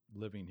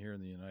living here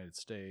in the United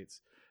States,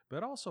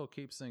 but also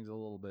keeps things a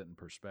little bit in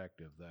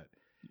perspective that,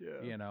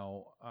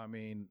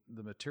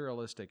 the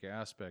materialistic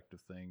aspect of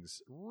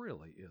things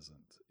really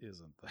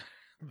isn't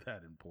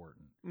that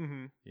important.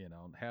 Mm-hmm.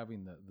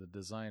 Having the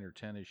designer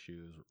tennis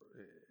shoes,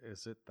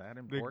 is it that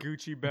important? The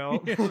Gucci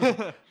belt,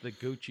 the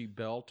Gucci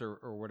belt,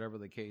 or whatever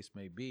the case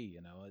may be.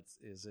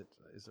 Is it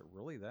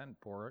really that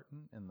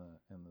important in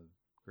the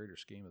greater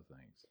scheme of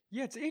things?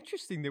 Yeah, it's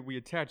interesting that we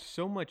attach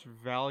so much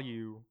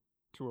value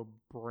to a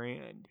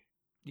brand.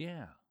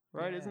 Yeah.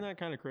 Right? Yeah. Isn't that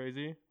kind of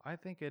crazy? I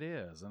think it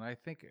is. And I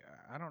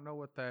don't know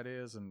what that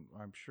is, and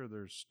I'm sure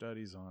there's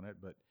studies on it,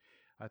 but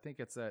I think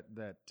it's that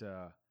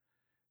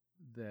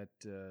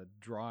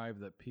drive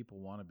that people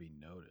want to be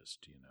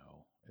noticed,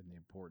 and the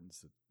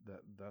importance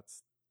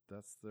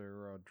that's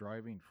their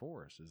driving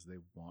force, is they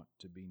want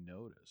to be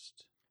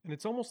noticed. And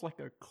it's almost like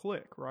a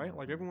clique, right? Mm-hmm.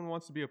 Like, everyone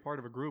wants to be a part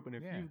of a group. And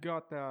if you've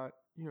got that,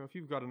 if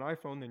you've got an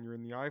iPhone, then you're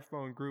in the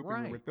iPhone group,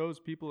 and you're with those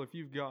people. If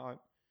you've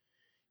got,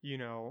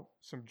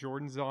 some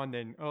Jordans on,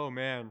 then, oh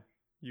man,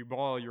 you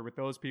ball, you're with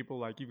those people.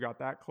 Like, you've got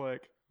that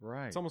clique.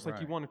 Right. It's almost like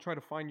you want to try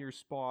to find your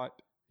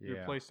spot,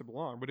 your place to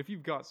belong. But if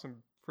you've got some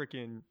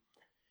freaking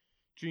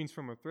jeans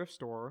from a thrift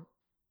store,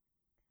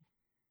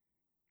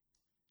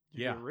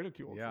 you get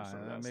ridiculed for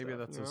some of that maybe stuff,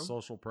 that's the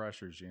social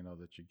pressures,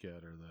 that you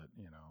get, or that,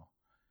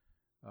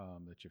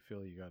 that you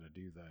feel you got to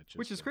do that.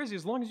 Which is crazy.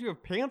 As long as you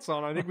have pants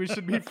on, I think we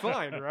should be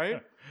fine,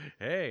 right?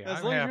 Hey,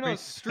 as long as you're not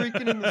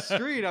streaking in the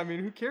street,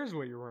 who cares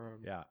what you're wearing?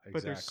 Yeah, exactly.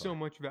 But there's so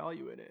much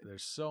value in it.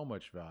 There's so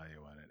much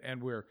value in it,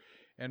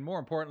 and more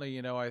importantly,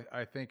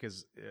 I think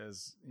as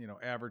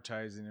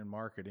advertising and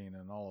marketing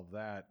and all of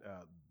that,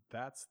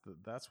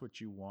 that's what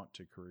you want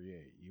to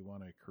create. You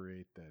want to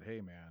create that.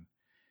 Hey, man,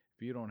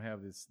 if you don't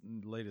have this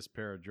latest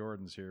pair of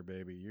Jordans here,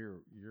 baby,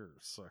 you're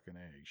sucking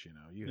eggs. You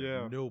know, you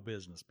Yeah. have no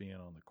business being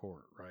on the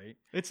court, right?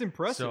 It's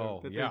impressive So,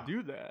 that yeah. they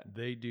do that.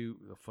 They do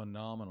a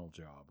phenomenal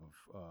job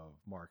of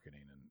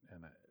marketing,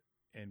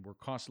 and we're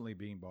constantly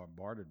being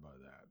bombarded by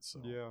that.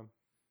 So Yeah.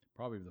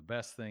 probably the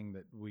best thing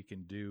that we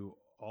can do,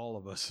 all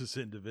of us as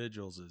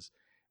individuals, is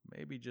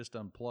maybe just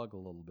unplug a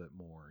little bit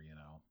more. You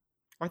know,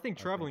 I think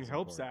traveling it's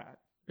helps important.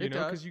 that. You It know,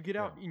 does, because you get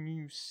out yeah. and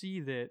you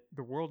see that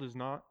the world is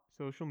not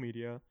social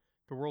media.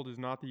 The world is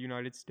not the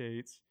United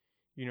States.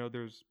 You know,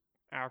 there's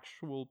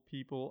actual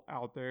people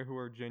out there who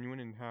are genuine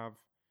and have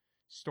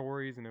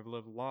stories and have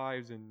lived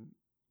lives and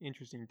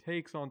interesting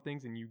takes on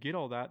things, and you get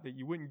all that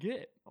you wouldn't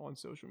get on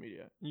social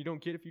media. And you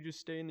don't get if you just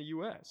stay in the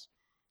US.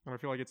 And I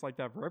feel like it's like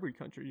that for every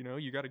country, you know?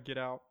 You got to get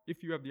out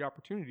if you have the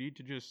opportunity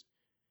to just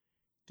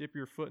dip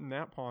your foot in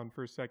that pond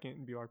for a second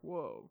and be like,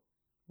 whoa,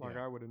 like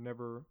Yeah. I would have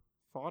never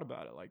thought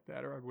about it like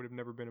that, or I would have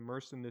never been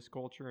immersed in this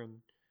culture,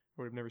 and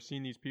I would have never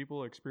seen these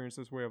people experience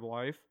this way of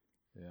life.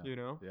 Yeah. You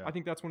know, Yeah. I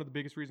think that's one of the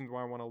biggest reasons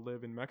why I want to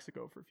live in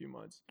Mexico for a few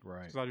months,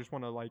 Right. because I just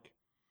want to, like,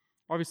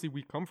 obviously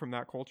we come from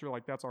that culture,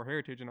 like that's our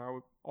heritage, and I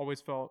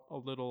always felt a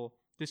little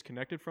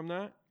disconnected from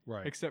that,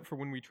 Right. except for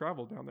when we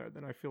traveled down there.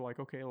 Then I feel like,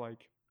 okay,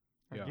 like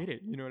I Yeah. get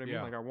it. You know what I mean?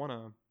 Yeah. Like I want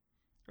to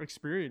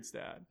experience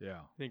that.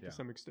 Yeah. I think yeah. to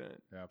some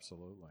extent.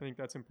 Absolutely. I think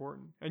that's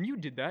important. And you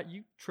did that.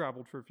 You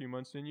traveled for a few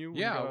months, didn't you? When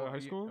Yeah, you got out well, of high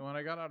school. when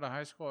I got out of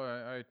high school,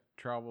 I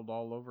traveled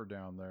all over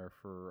down there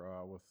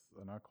for with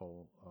an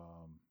uncle.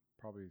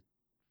 Probably,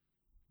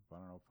 I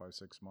don't know,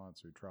 5-6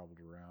 months. We traveled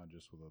around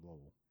just with a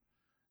little,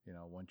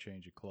 one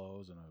change of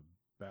clothes and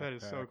a backpack, That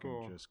is so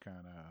cool. and just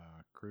kind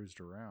of cruised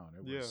around.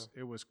 Yeah.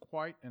 It was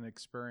quite an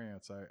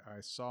experience. I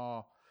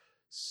saw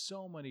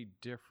so many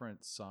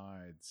different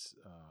sides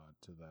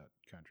to that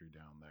country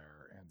down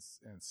there,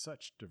 and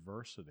such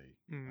diversity.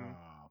 Mhm.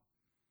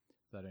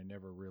 That I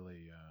never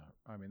really.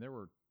 I mean, there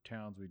were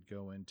towns we'd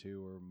go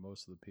into where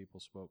most of the people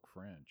spoke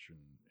French,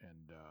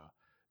 and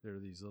there are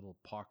these little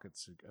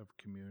pockets of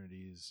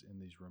communities in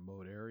these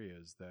remote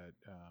areas that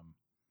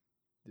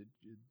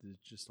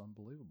it's just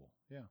unbelievable.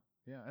 Yeah,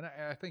 yeah, and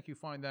I think you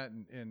find that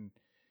in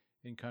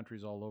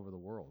countries all over the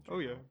world. Oh,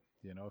 yeah.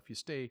 If you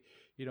stay,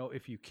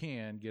 if you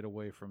can get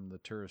away from the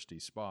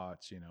touristy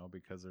spots,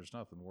 because there's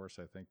nothing worse,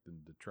 I think,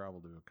 than to travel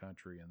to a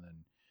country and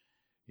then.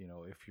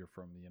 If you're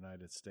from the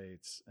United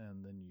States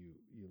and then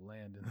you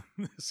land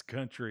in this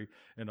country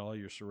and all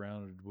you're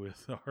surrounded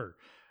with are,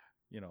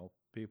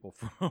 people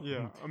from the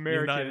United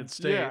Americans.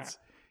 States.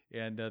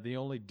 Yeah. And the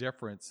only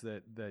difference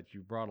that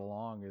you brought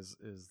along is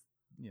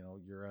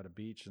you're at a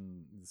beach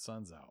and the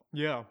sun's out.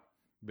 Yeah.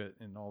 But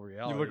in all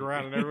reality, You look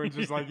around and everyone's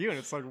just like you, and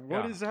it's like,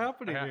 what is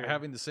happening here?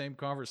 Having the same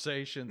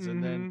conversations,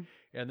 and Mhm.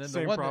 then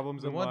Same the one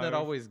problems that, the in one that life.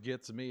 always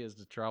gets me is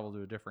to travel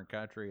to a different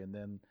country and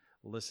then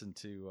listen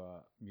to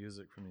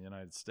music from the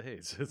United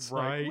States. It's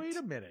Right. like, wait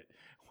a minute.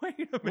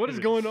 What is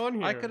going on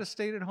here? I could have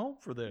stayed at home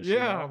for this.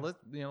 Yeah.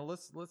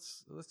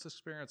 Let's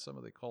experience some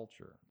of the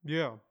culture.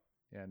 Yeah.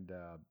 And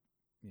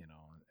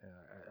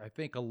I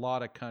think a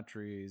lot of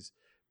countries,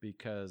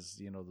 because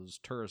those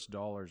tourist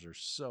dollars are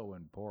so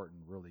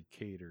important, really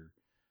cater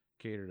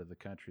to the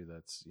country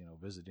that's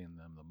visiting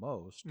them the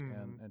most,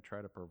 Mhm. and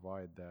try to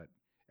provide that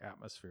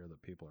atmosphere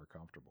that people are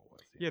comfortable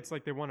with. Yeah, it's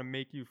like they want to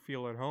make you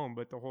feel at home,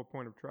 but the whole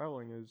point of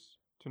traveling is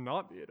to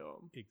not be at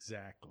home.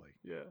 Exactly.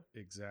 Yeah.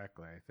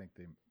 Exactly. I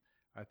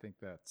think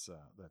that's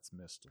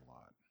missed a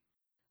lot.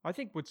 I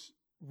think what's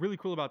really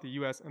cool about the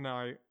U.S., and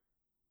I'm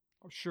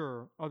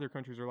sure other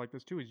countries are like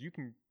this too, is you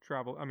can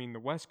travel. I mean, the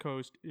West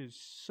Coast is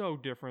so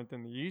different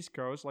than the East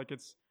Coast. Like I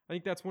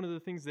think that's one of the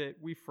things that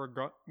we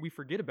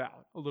forget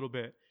about a little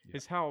bit, Yeah.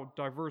 is how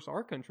diverse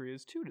our country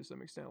is too, to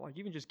some extent. Like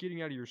even just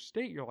getting out of your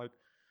state, you're like,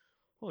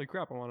 holy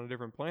crap, I'm on a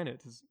different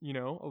planet.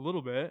 A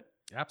little bit.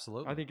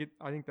 Absolutely.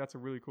 I think that's a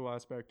really cool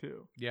aspect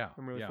too. Yeah.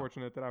 I'm really yeah.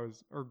 fortunate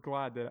that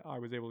glad that I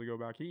was able to go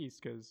back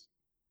east, because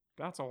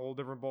that's a whole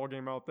different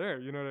ballgame out there.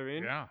 You know what I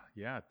mean? Yeah,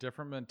 yeah,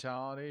 different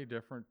mentality,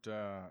 different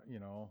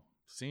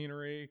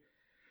scenery,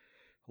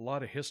 a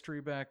lot of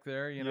history back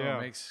there. Yeah.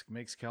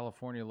 Makes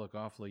California look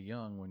awfully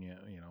young when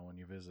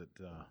you visit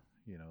the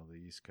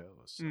East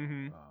Coast. So,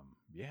 Mhm.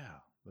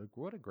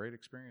 what a great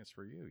experience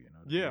for you.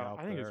 To be Yeah, out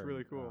I think it's there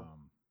really and, cool.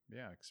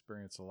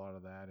 experience a lot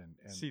of that and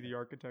See the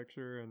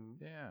architecture and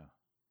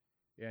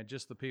yeah,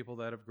 just the people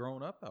that have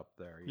grown up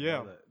there.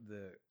 Yeah.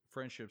 The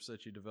friendships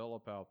that you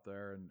develop out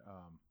there, and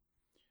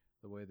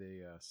the way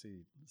they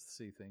see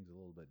things a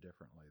little bit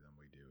differently than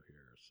we do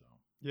here. So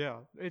yeah,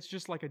 it's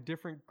just like a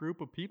different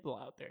group of people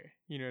out there.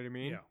 You know what I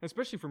mean? Yeah.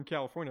 Especially from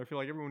California. I feel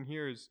like everyone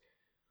here is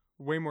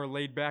way more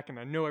laid back, and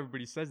I know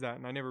everybody says that,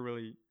 and I never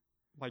really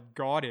like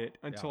got it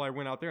until Yeah. I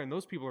went out there, and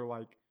those people are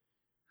like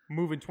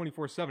moving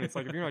 24/7. It's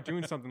like, if you're not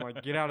doing something,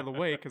 like get out of the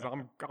way, because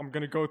I'm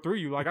gonna go through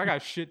you. Like I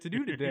got shit to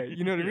do today.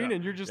 You know what I mean? Yeah.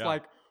 And you're just Yeah.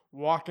 like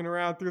walking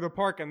around through the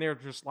park, and they're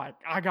just like,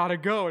 I gotta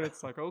go, and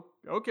it's like, oh,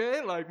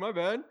 okay, like my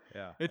bad.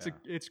 yeah,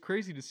 It's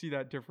crazy to see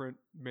that different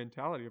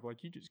mentality of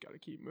like, you just got to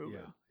keep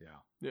moving. yeah,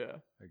 Yeah.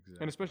 exactly.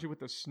 And especially with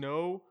the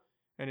snow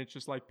And it's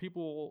just like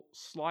people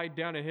slide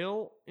down a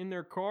hill in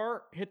their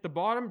car, hit the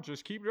bottom,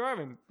 just keep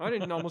driving. I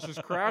didn't almost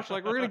just crash.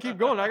 Like, we're going to keep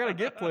going. I got to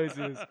get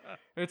places.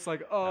 It's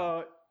like,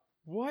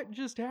 what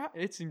just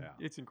happened?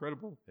 It's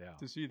incredible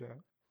to see that.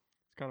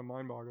 It's kind of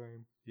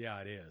mind-boggling. Yeah,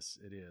 it is.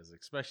 It is,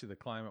 especially the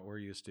climate we're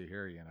used to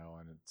here, you know,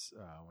 and it's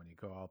when you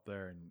go out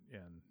there and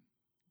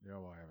you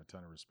know, I have a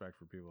ton of respect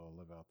for people that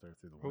live out there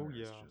through the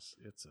winter.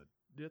 It's a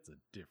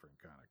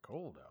different kind of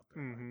cold out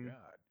there. My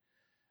God.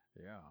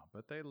 Yeah,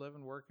 but they live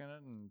and work in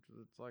it, and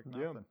it's like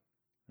nothing.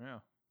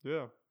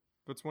 Yeah.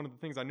 That's one of the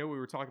things. I know we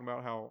were talking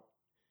about how,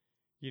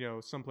 you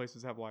know, some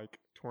places have like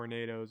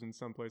tornadoes and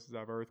some places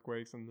have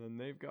earthquakes, and then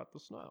they've got the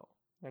snow.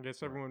 I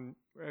guess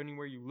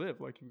anywhere you live,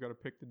 like, you've got to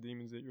pick the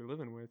demons that you're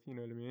living with. You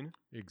know what I mean?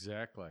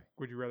 Exactly.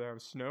 Would you rather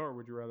have snow, or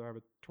would you rather have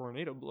a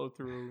tornado blow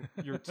through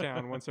your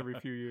town once every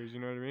few years? You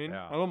know what I mean?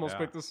 Yeah, I'd almost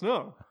pick the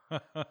snow.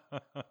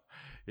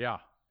 Yeah,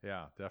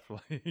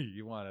 definitely.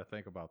 You want to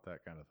think about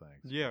that kind of thing.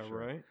 Yeah, sure.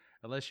 Right.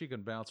 Unless you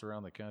can bounce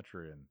around the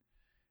country and,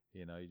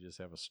 you know, you just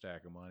have a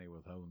stack of money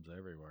with homes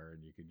everywhere,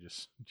 and you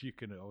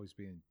can always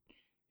be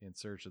in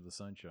search of the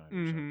sunshine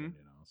or something,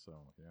 you know.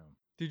 So yeah.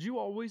 Did you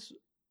always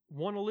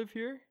want to live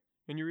here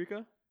in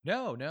Eureka?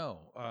 No.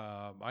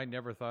 I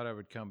never thought I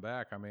would come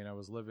back. I mean, I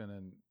was living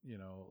in, you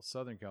know,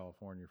 Southern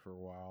California for a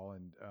while,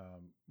 and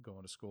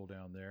going to school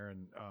down there,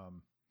 and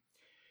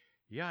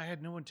yeah, I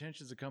had no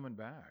intentions of coming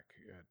back.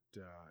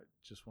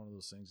 Just one of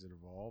those things that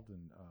evolved,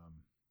 and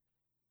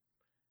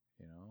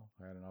you know,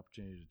 I had an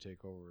opportunity to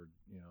take over,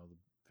 you know, the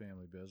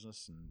family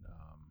business, and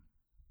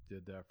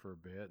did that for a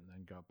bit, and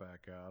then got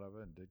back out of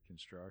it and did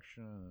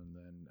construction, and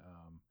then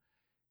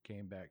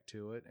came back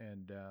to it,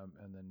 and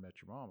then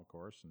met your mom, of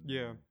course, and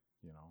yeah,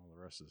 you know, the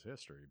rest is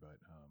history. But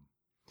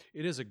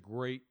it is a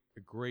great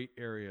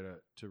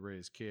area to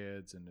raise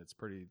kids, and it's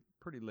pretty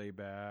laid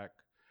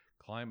back.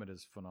 Climate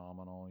is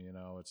phenomenal. You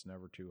know, it's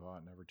never too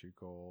hot, never too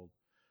cold.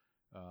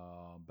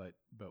 But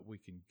we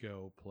can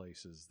go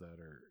places that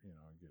are, you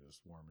know, get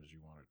as warm as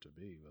you want it to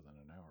be within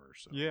an hour or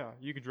so. Yeah,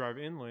 you could drive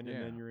inland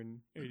and then you're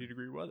in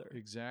 80-degree weather.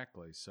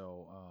 Exactly.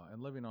 So,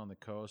 and living on the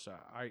coast,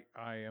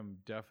 I am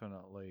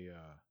definitely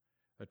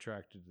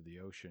attracted to the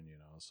ocean, you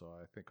know. So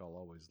I think I'll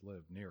always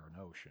live near an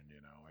ocean,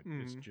 you know.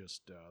 It's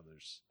just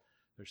there's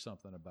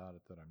something about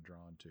it that I'm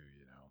drawn to,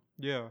 you know.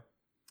 Yeah.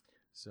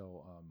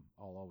 So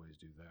I'll always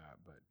do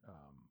that, but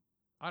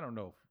I don't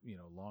know if, you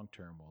know, long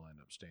term we'll end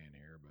up staying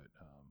here, but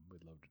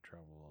we'd love to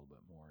travel a little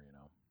bit more, you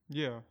know.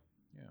 Yeah.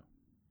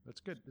 That's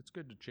good. It's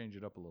good to change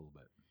it up a little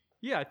bit.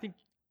 Yeah, I think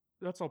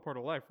that's all part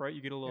of life, right?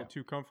 You get a little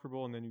too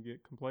comfortable, and then you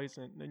get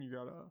complacent, and then you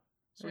gotta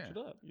switch it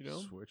up, you know.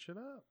 Switch it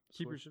up.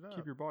 Keep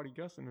your body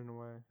guessing in a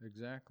way.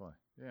 Exactly.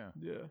 Yeah.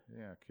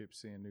 Keep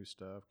seeing new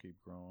stuff.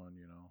 Keep growing.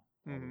 You know,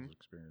 all those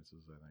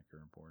experiences I think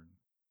are important.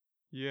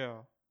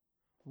 Yeah.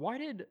 Why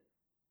did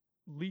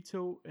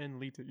Lito and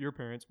Lita, your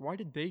parents, why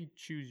did they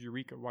choose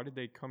Eureka? Why did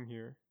they come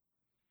here?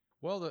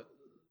 Well,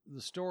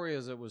 the story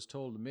as it was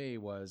told to me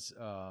was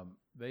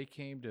they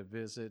came to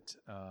visit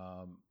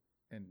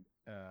an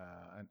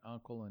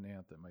uncle and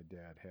aunt that my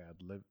dad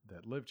had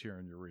lived here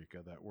in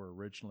Eureka that were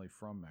originally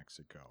from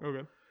Mexico.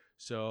 Okay.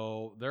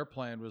 So their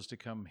plan was to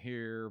come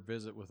here,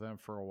 visit with them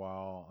for a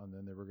while, and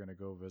then they were going to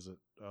go visit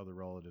other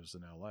relatives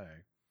in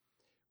LA.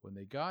 When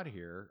they got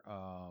here,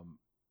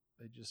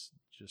 they just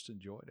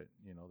enjoyed it.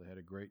 You know, they had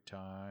a great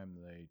time.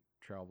 They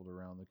traveled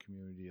around the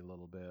community a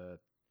little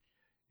bit,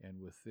 and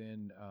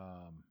within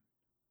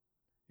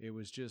it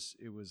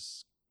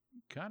was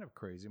kind of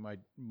crazy.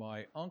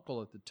 My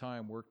uncle at the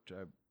time worked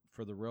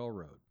for the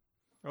railroad.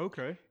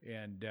 Okay.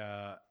 And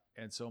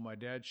so my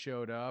dad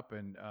showed up,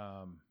 and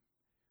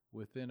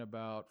within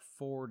about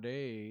 4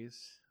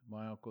 days,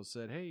 my uncle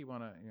said, "Hey, you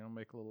want to, you know,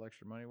 make a little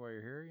extra money while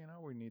you're here? You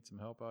know, we need some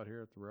help out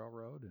here at the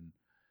railroad," and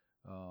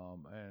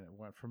it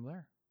went from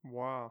there.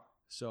 Wow.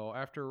 So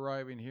after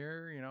arriving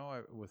here, you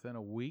know, within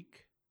a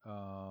week,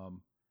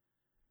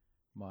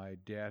 my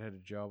dad had a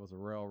job with the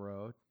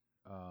railroad.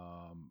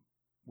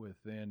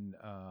 Within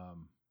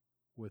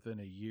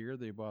a year,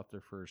 they bought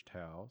their first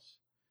house.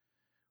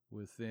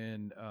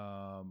 Within,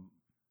 I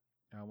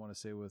want to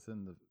say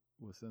within the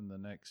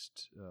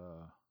next,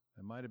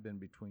 it might have been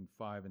between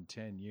 5 and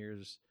 10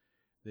 years,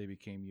 they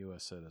became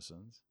U.S.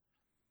 citizens.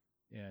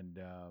 And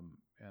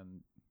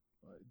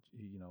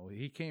you know,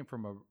 he came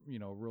from a, you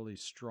know, really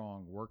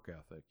strong work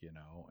ethic, you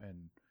know,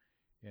 and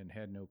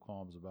had no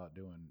qualms about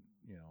doing,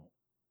 you know,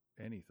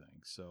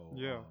 anything. So,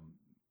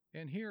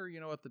 and here, you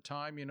know, at the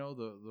time, you know,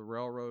 the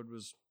railroad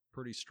was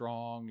pretty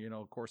strong. You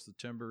know, of course, the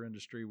timber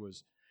industry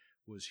was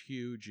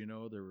huge. You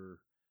know, there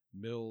were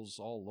mills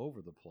all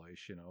over the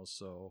place, you know,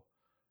 so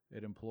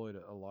it employed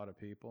a lot of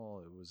people.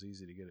 It was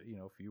easy to get it. You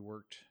know, if you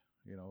worked,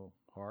 you know,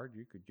 hard,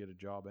 you could get a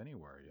job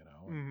anywhere, you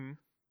know,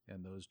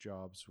 and those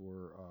jobs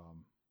were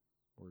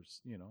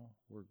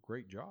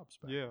great jobs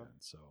back then.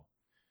 So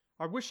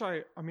I wish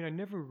I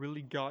never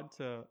really got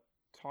to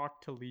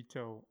talk to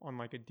Lito on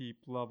like a deep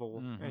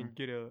level and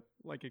get a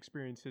like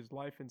experience his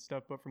life and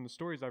stuff, but from the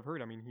stories I've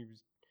heard, I mean, he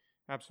was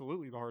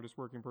absolutely the hardest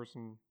working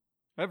person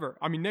ever.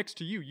 I mean, next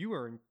to you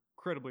are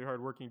incredibly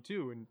hardworking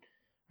too, and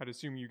I'd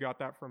assume you got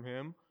that from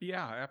him.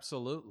 Yeah,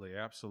 absolutely.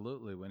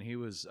 Absolutely. When he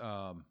was,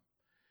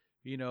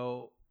 you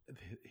know,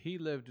 he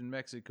lived in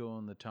Mexico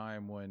in the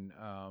time when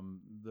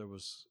there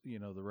was, you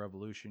know, the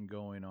revolution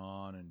going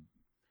on,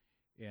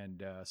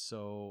 and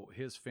so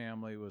his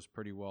family was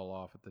pretty well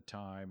off at the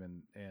time,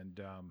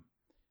 and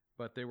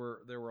but there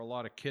were a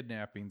lot of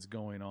kidnappings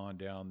going on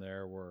down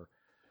there where,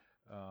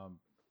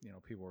 you know,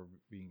 people were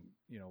being,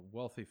 you know,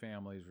 wealthy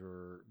families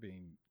were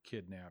being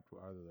kidnapped,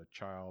 either the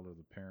child or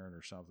the parent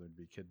or something would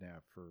be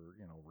kidnapped for,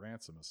 you know,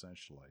 ransom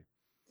essentially.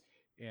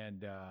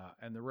 And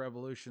the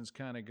revolution's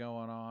kind of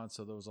going on,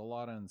 so there was a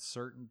lot of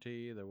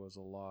uncertainty. There was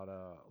a lot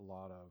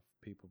of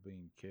people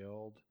being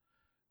killed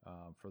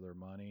for their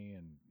money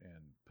and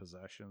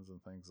possessions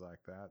and things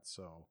like that.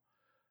 So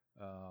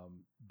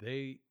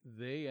they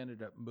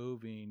ended up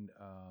moving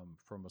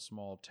from a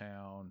small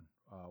town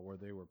where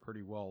they were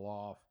pretty well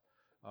off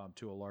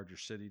to a larger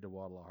city, to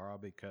Guadalajara,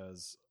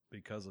 because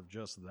of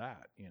just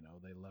that. You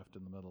know, they left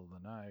in the middle of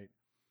the night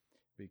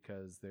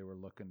because they were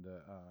looking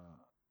to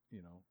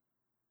you know,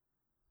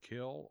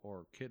 kill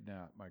or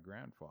kidnap my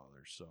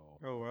grandfather. So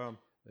Oh wow.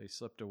 they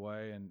slipped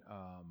away,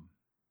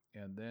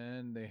 and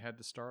then they had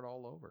to start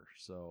all over.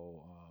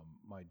 So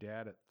my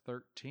dad at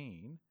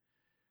 13,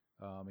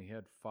 he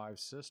had 5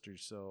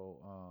 sisters. So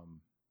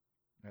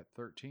at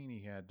 13,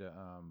 he had to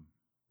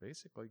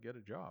basically get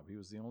a job. He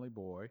was the only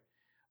boy.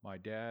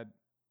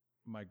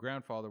 My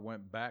grandfather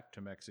went back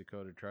to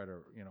Mexico to try to,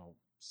 you know,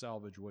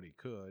 salvage what he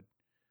could,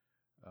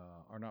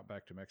 or not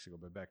back to Mexico,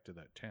 but back to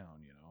that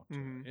town, you know,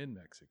 in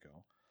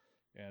Mexico,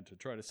 and to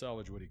try to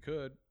salvage what he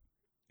could.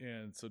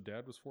 And so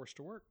Dad was forced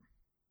to work.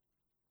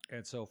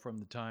 And so from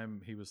the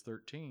time he was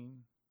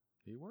 13,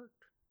 he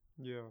worked.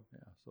 Yeah.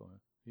 Yeah. So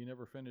he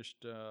never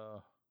finished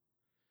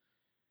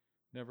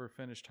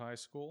high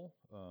school,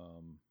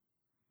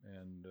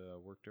 and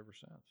worked ever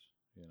since,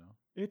 you know.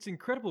 It's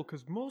incredible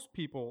because most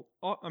people,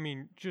 I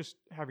mean, just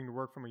having to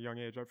work from a young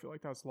age, I feel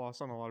like that's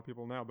lost on a lot of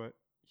people now. But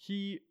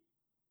he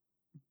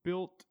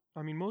built,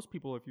 I mean, most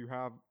people, if you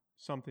have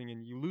something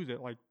and you lose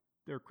it, like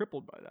they're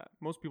crippled by that.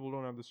 Most people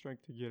don't have the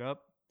strength to get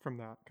up from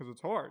that because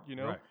it's hard, you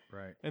know? Right,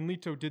 right. And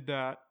Lito did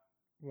that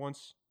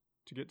once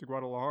to get to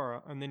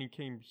Guadalajara, and then he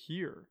came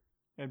here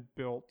and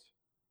built,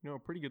 you know, a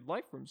pretty good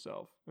life for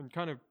himself and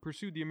kind of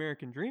pursued the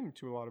American dream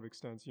to a lot of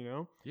extents, you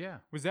know? Yeah.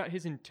 Was that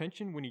his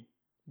intention when he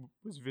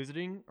was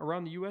visiting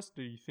around the U.S.?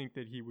 Did you think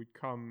that he would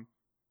come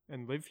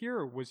and live here,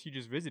 or was he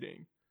just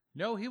visiting?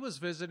 No, he was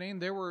visiting.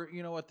 They were,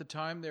 you know, at the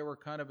time they were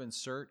kind of in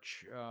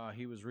search.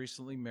 He was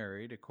recently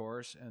married, of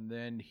course, and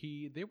then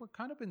they were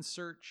kind of in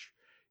search.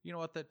 You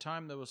know, at that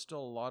time there was still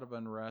a lot of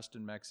unrest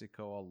in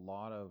Mexico, a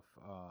lot of,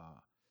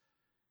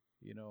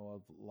 you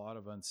know, a lot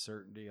of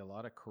uncertainty, a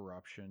lot of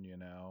corruption, you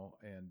know,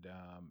 and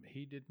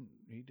he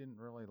didn't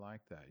really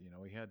like that. You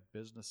know, he had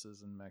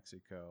businesses in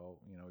Mexico.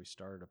 You know, he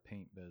started a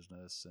paint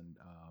business, and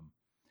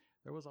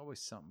there was always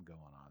something going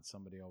on.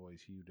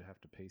 You'd have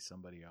to pay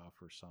somebody off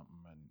for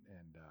something,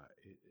 and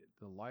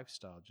the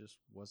lifestyle just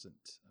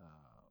wasn't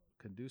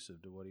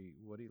conducive to what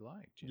he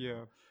liked. You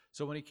know?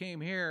 So when he came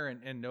here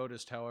and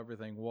noticed how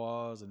everything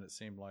was, and it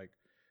seemed like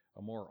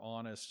a more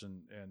honest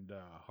and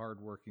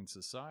hardworking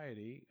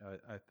society,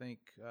 I think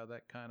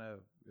that kind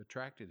of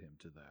attracted him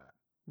to that.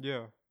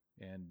 Yeah.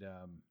 And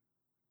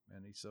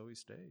he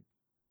stayed.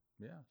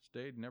 Yeah,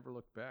 stayed. Never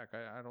looked back.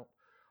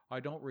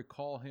 I don't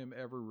recall him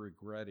ever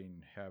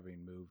regretting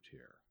having moved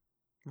here.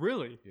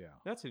 Really? Yeah.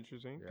 That's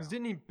interesting. Because Yeah.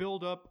 didn't he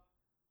build up?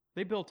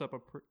 They built up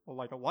a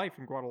life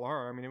in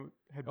Guadalajara. I mean, it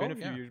had been a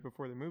few years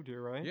before they moved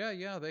here, right?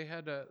 Yeah. They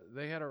had a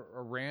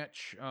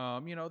ranch.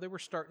 You know, they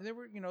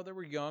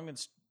were young and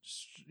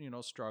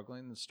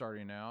struggling and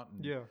starting out.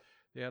 And Yeah.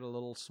 they had a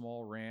little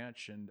small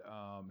ranch, and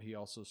he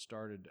also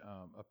started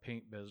a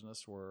paint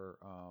business where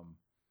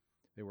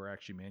they were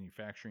actually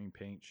manufacturing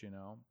paints, you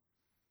know,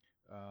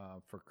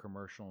 for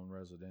commercial and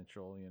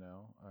residential, you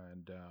know,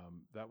 and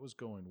that was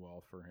going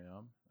well for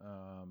him.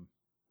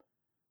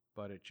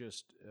 But it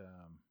just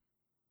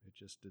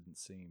didn't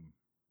seem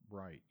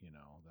right, you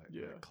know,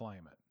 that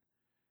climate,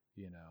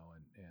 you know,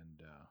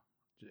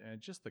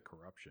 and just the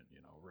corruption,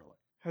 you know, really.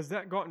 Has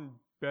that gotten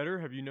better?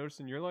 Have you noticed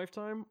in your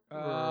lifetime?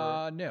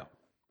 No.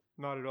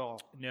 Not at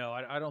all. No,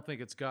 I don't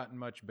think it's gotten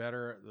much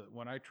better.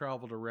 When I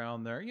traveled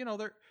around there, you know,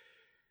 they're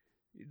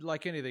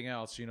like anything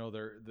else, you know,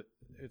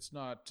 it's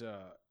not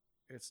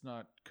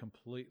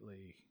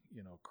completely,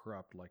 you know,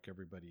 corrupt like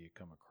everybody you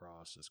come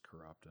across is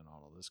corrupt and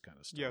all of this kind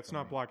of stuff. Yeah, it's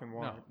not black and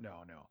white.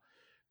 No.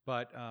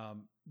 But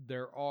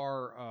there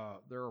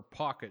are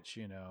pockets,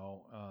 you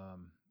know,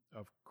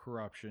 of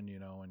corruption, you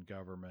know, in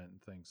government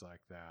and things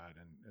like that,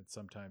 and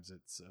sometimes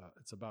it's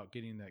about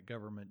getting that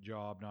government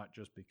job, not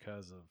just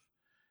because of,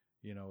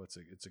 you know, it's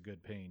a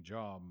good paying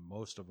job.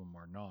 Most of them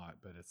are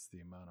not, but it's the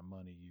amount of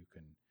money you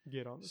can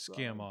get on the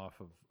skim side.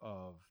 off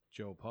of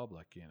Joe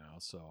Public, you know.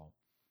 So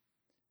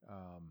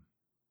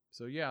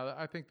yeah,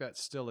 I think that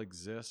still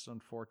exists,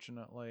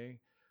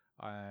 unfortunately.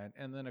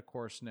 And then, of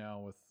course,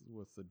 now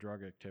with the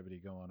drug activity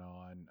going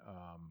on,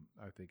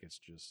 I think it's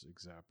just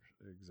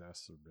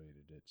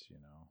exacerbated it, you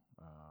know.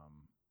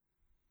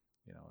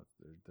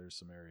 there's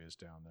some areas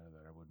down there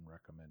that I wouldn't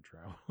recommend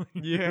traveling.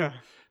 Yeah.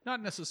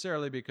 Not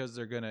necessarily because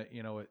they're going to,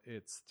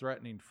 it's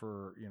threatening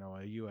for,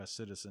 a U.S.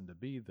 citizen to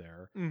be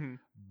there, Mm-hmm.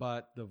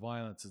 but the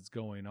violence that's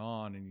going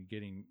on and you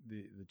getting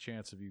the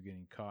chance of you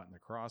getting caught in the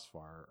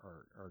crossfire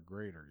are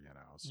greater,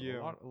 So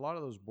Yeah. a lot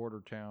of those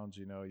border towns,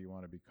 you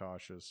want to be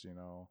cautious,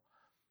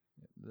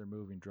 they're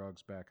moving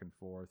drugs back and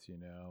forth,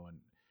 and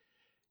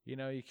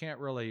you can't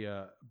really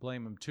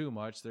blame them too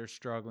much. They're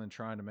struggling,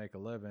 trying to make a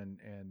living,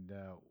 and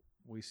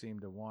we seem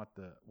to want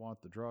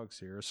the drugs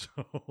here. So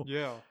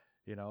Yeah.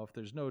 if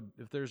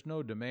there's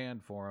no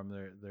demand for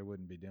them, they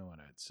wouldn't be doing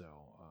it. So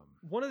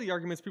One of the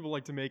arguments people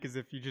like to make is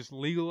if you just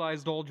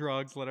legalized all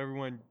drugs, let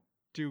everyone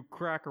do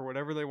crack or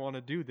whatever they want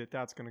to do,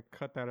 that's going to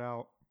cut that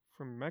out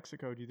from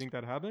Mexico. Do you think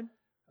that happened?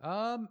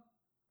 I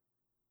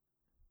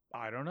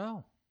don't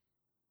know.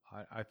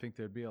 I think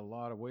there'd be a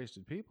lot of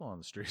wasted people on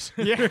the streets.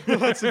 Yeah,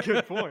 that's a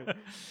good point.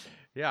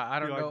 Yeah, I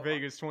don't know. Like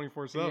Vegas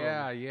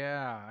 24/7.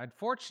 Yeah.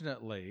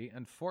 Unfortunately,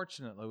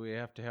 we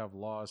have to have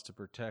laws to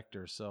protect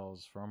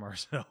ourselves from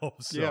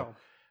ourselves. So,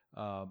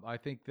 Yeah. I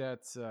think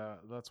that's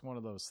one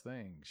of those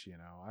things.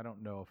 I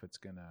don't know if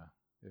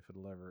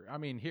it'll ever. I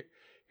mean,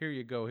 here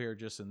you go. Here,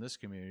 just in this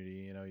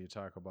community, you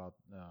talk about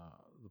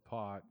the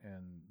pot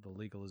and the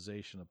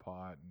legalization of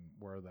pot and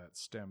where that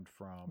stemmed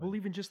from. Well,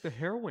 even just the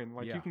heroin,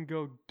 like Yeah. you can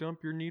go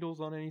dump your needles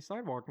on any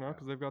sidewalk now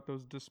because they've got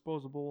those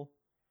disposable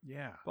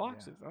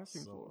boxes. That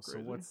seems a little crazy.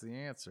 So what's the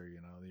answer?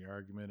 The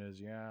argument is,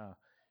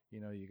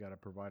 you got to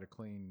provide a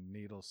clean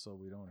needle so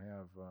we don't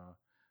have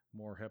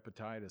more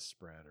hepatitis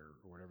spread or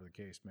whatever the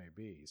case may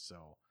be.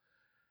 So,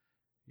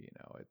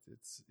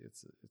 it's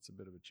a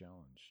bit of a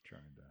challenge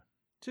trying to.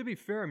 To be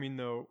fair, I mean,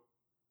 though,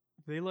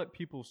 they let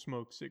people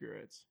smoke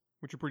cigarettes,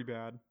 which are pretty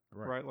bad,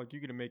 right? Like, you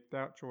get to make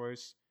that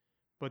choice.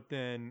 But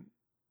then,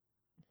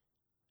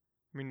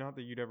 I mean, not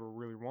that you'd ever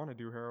really want to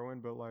do heroin,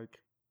 but, like,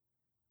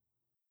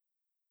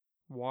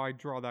 why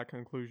draw that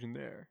conclusion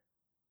there,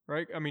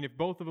 right? I mean, if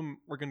both of them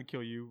are going to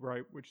kill you,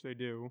 right, which they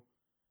do,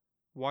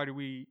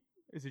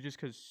 is it just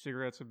because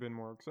cigarettes have been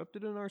more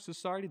accepted in our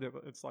society that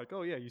it's like,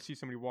 oh, yeah, you see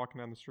somebody walking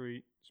down the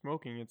street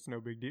smoking, it's no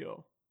big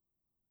deal.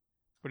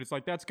 But it's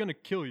like, that's going to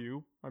kill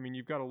you. I mean,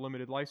 you've got a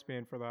limited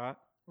lifespan for that.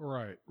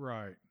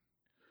 Right.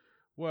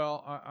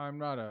 Well, I'm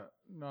not a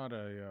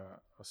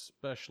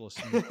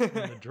specialist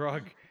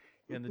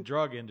in the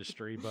drug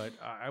industry, but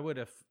I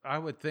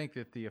would think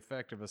that the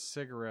effect of a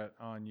cigarette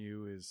on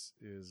you is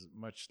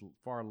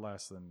far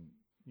less than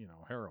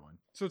heroin.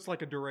 So it's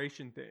like a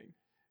duration thing.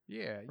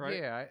 Yeah, right?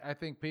 Yeah. I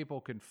think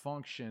people can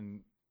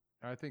function.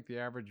 I think the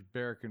average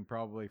bear can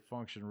probably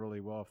function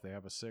really well if they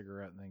have a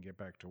cigarette and then get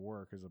back to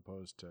work, as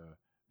opposed to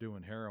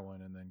doing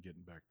heroin and then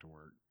getting back to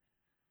work.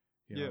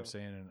 You know what I'm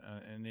saying?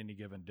 In any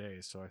given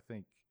day. So I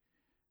think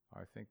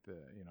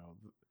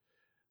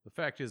the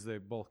fact is they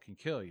both can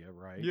kill you,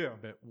 right? Yeah.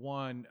 But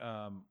one,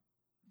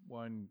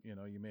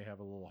 you may have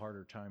a little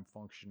harder time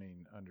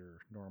functioning under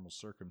normal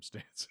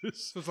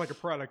circumstances. So it's like a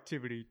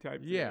productivity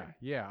type thing.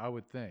 Yeah, I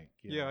would think.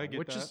 I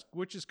get that.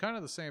 Which is kind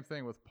of the same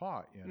thing with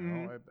pot,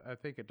 I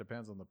think it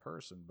depends on the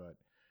person, but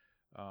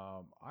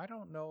I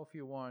don't know if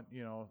you want,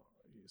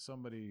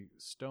 somebody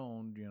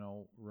stoned,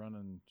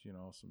 running,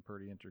 some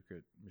pretty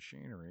intricate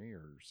machinery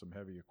or some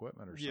heavy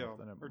equipment or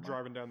something. Or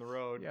driving down the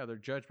road. Yeah, their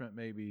judgment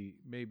may be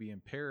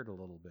impaired a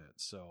little bit.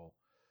 So,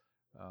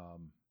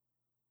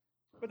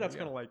 but that's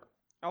kind of like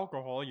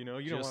alcohol, you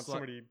don't want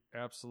somebody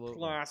absolutely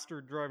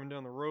plastered driving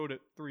down the road at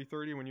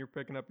 3:30 when you're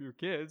picking up your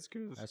kids.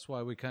 Cause that's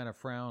why we kind of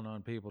frown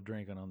on people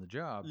drinking on the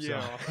job.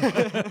 Yeah.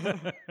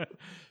 So.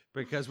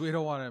 Because we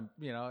don't want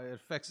to, it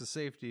affects the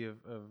safety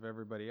of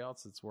everybody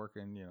else that's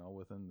working,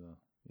 within the,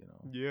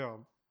 Yeah.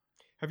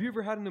 Have you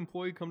ever had an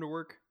employee come to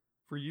work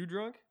for you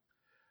drunk?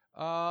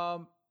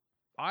 I've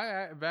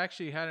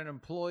actually had an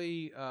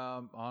employee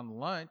on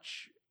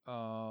lunch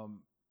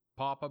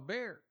pop a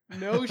beer.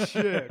 No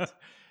shit.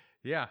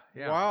 Yeah.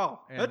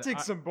 Wow. And that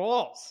takes some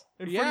balls.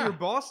 In front of your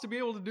boss to be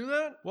able to do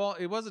that? Well,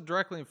 it wasn't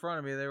directly in front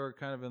of me. They were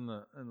kind of in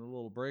the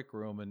little break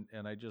room,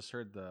 and I just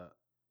heard the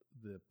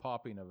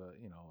popping of a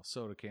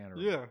soda can.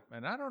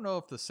 And I don't know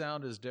if the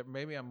sound is different.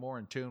 Maybe I'm more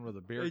in tune with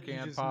a beer can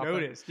you just popping.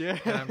 Noticed, yeah.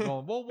 And I'm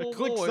going,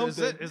 whoa, is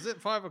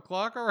it 5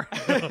 o'clock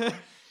already?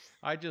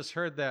 I just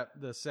heard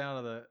the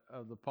sound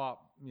of the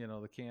pop,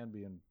 the can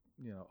being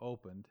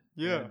opened.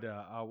 Yeah. And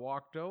I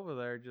walked over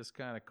there just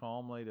kind of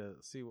calmly to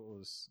see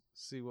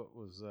what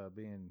was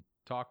being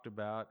talked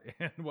about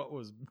and what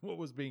was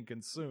being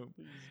consumed.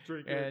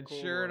 And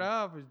sure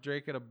enough, he's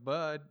drinking a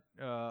Bud,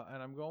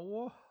 and I'm going,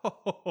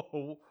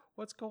 whoa,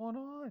 what's going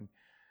on?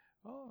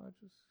 Oh, I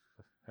just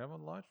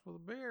having lunch with a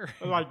beer.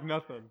 Like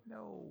nothing.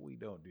 No, we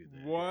don't do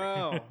that.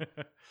 Wow.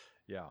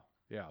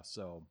 Yeah.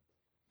 So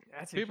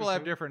that's people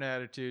have different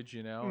attitudes,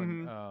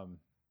 Mm-hmm.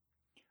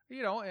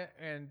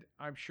 and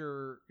I'm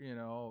sure,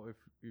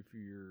 if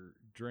you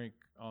drink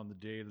on the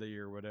daily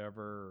or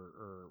whatever,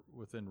 or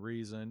within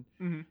reason,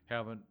 mm-hmm.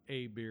 having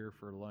a beer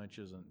for lunch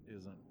isn't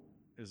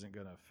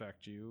going to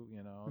affect you,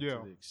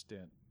 to the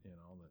extent,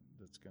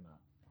 that's going to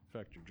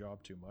affect your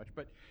job too much.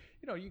 But,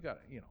 you got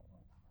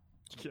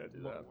to, You can't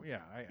do that.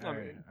 Yeah, I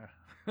mean,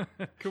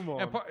 come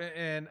on.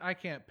 And I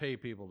can't pay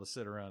people to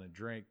sit around and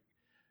drink,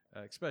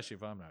 especially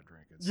if I'm not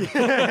drinking. So.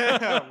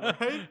 Yeah,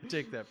 right?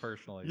 Take that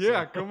personally.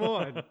 Yeah, so. come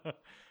on.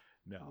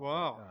 No.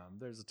 Wow. But,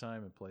 there's a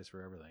time and place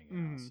for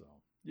everything. So.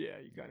 Yeah,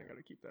 you kind of got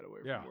to keep that away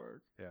Yeah. from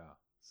work. Yeah.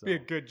 So, Be a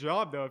good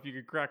job though if you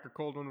could crack a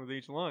cold one with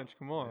each lunch.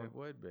 Come on. It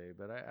would be,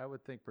 but I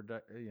would think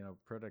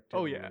productivity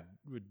Oh, yeah.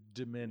 would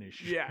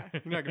diminish. Yeah,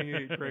 you're not going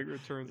to get great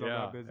returns on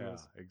that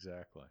business. Yeah,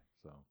 exactly.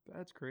 So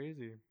That's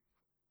crazy.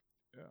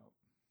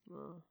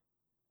 yeah.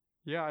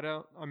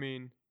 Yeah, I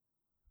mean,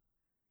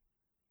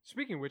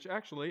 speaking of which,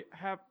 actually,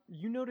 have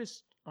you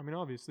noticed, I mean,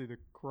 obviously the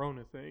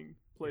Corona thing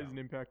plays an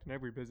impact in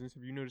every business.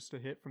 Have you noticed a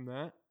hit from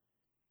that?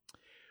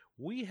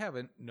 We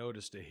haven't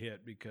noticed a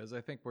hit because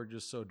I think we're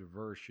just so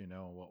diverse, in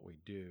what we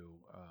do.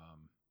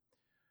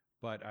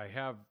 But I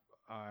have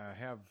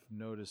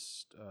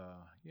noticed,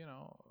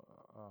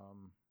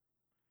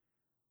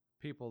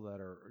 people that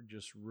are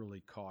just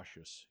really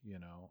cautious,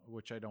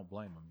 which I don't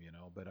blame them,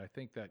 but I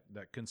think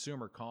that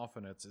consumer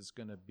confidence is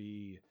going to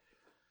be,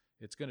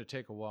 it's going to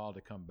take a while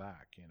to come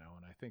back, and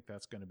I think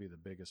that's going to be the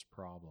biggest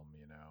problem,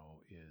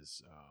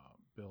 is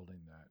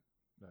building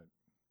that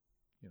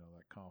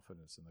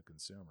confidence in the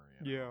consumer.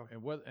 Yeah.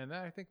 And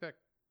I think that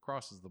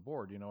crosses the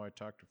board. I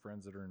talk to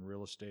friends that are in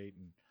real estate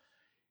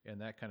and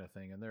that kind of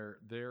thing, and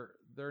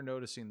they're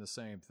noticing the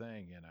same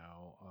thing.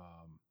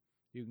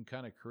 You can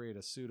kind of create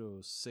a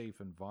pseudo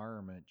safe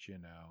environment,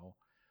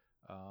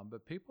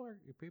 but people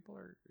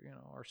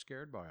are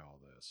scared by all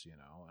this, and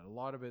a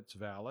lot of it's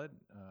valid.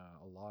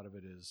 A lot of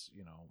it is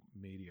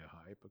media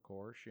hype, of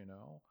course, and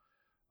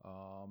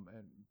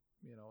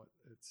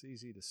it's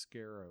easy to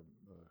scare a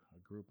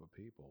group of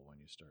people when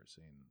you start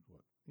seeing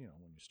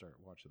when you start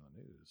watching the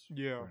news for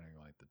any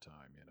length of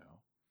time,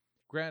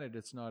 Granted,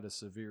 it's not as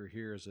severe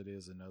here as it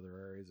is in other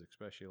areas,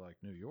 especially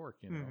like New York,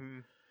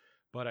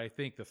 but I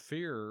think the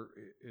fear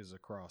is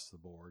across the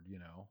board,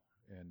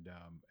 and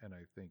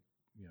I think,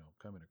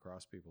 coming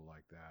across people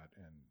like that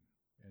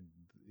and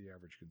the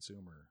average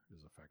consumer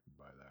is affected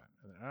by that.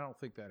 And I don't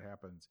think that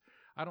happens.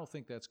 I don't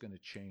think that's going to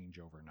change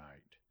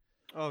overnight.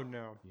 Oh,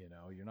 no.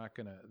 You're not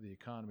going to, the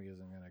economy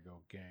isn't going to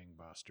go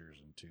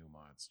gangbusters in 2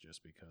 months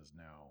just because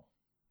now,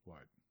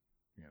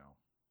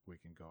 we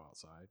can go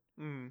outside,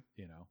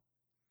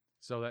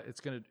 so that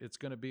it's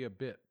going to be a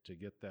bit to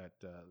get that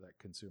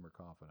consumer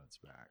confidence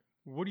back.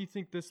 What do you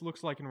think this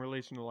looks like in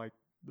relation to like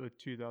the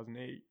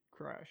 2008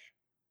 crash?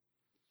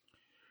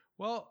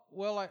 Well,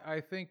 I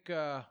think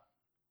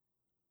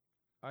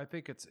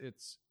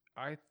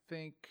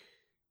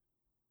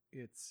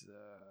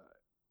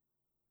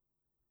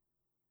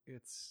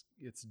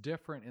it's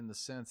different in the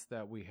sense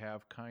that we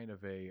have kind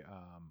of a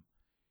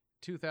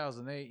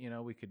 2008.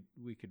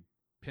 We could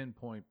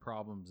pinpoint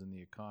problems in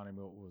the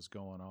economy, what was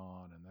going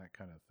on, and that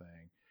kind of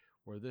thing.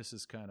 Where this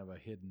is kind of a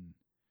hidden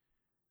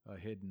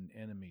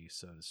enemy,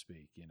 so to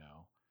speak.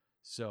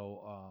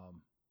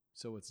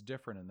 So it's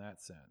different in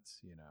that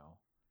sense,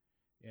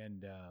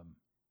 and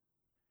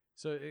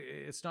so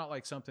it's not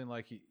like something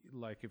like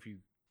if you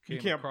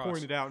can't across,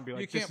 point it out and be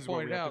like, you can't this is point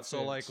what it we have out. to So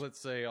fix. like, let's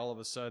say all of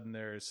a sudden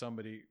there's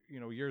somebody,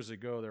 years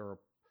ago they were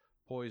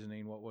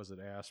poisoning, what was it,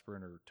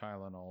 aspirin or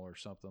Tylenol or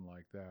something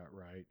like that,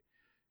 right?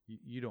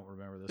 You don't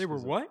remember this. They were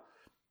what?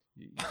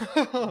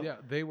 Yeah,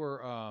 they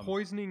were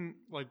poisoning,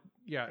 like,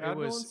 yeah,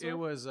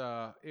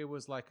 Advil it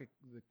was like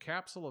the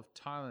capsule of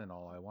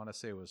Tylenol. I want to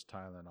say it was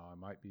Tylenol. I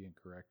might be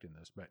incorrect in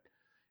this, but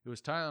it was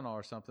Tylenol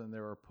or something. They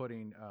were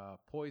putting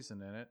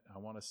poison in it. I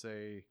want to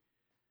say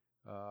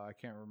I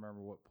can't remember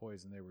what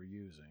poison they were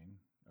using.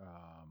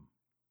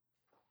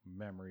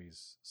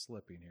 Memory's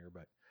slipping here,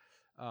 but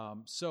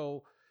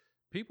so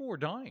people were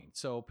dying.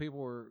 So people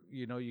were,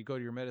 you go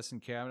to your medicine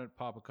cabinet,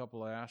 pop a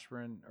couple of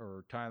aspirin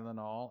or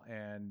Tylenol,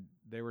 and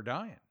they were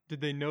dying. Did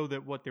they know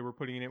that what they were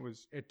putting in it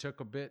was? It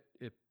took a bit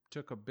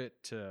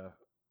to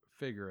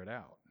figure it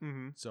out.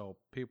 Mm-hmm. So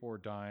people were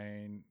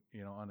dying,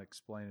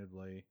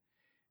 unexplainably,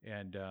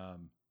 and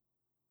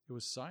it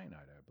was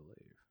cyanide, I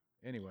believe.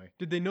 Anyway,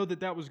 did they know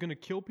that was going to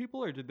kill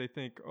people, or did they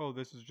think, oh,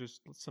 this is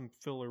just some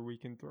filler we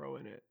can throw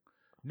in it?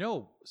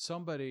 No,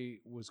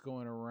 somebody was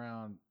going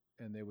around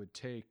and they would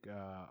take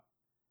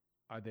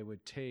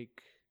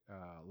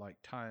like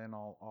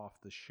Tylenol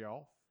off the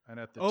shelf, and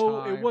at the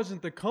time, it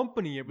wasn't the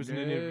company; it was an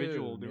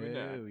individual doing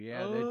that.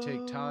 Yeah, they'd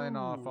take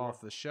Tylenol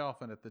off the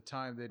shelf, and at the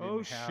time they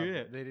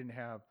didn't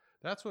have.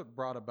 That's what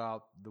brought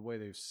about the way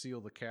they seal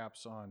the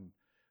caps on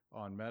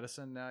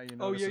medicine now.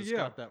 It's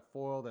got that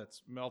foil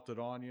that's melted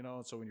on,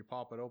 and so when you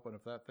pop it open,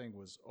 if that thing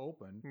was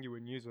open, you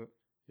wouldn't use it.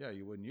 Yeah,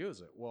 you wouldn't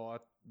use it. Well,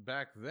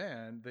 back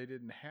then they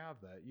didn't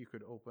have that. You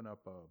could open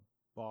up a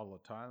bottle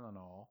of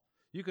Tylenol.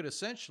 You could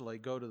essentially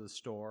go to the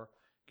store,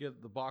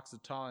 get the box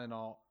of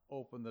Tylenol,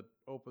 open the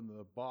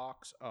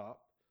box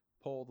up,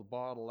 pull the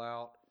bottle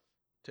out,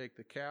 take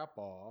the cap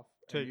off,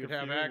 and you'd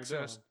have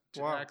access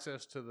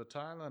to the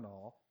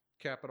Tylenol.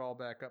 Cap it all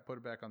back up, put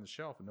it back on the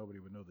shelf, and nobody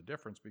would know the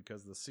difference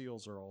because the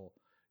seals are all,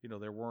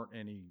 there weren't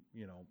any,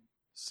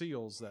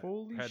 seals that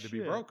had to be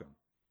broken.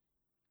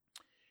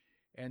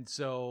 And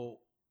so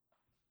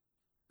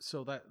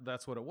so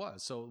that's what it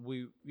was. So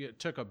it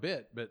took a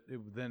bit, but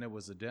then it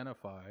was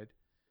identified,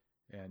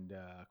 and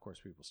of course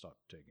people stopped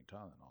taking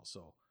Tylenol.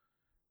 So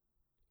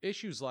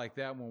issues like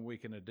that, when we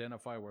can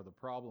identify where the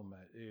problem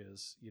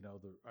is,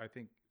 I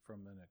think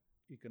from an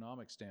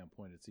economic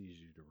standpoint, it's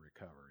easy to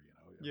recover.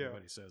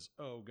 Everybody says,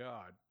 "Oh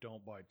God,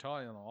 don't buy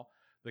Tylenol."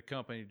 The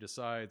company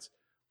decides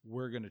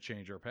we're going to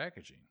change our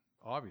packaging.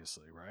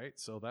 Obviously, right?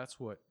 So that's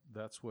what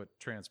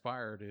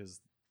transpired.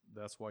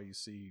 That's why you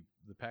see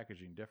the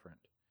packaging different.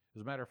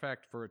 As a matter of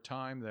fact, for a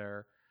time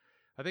there,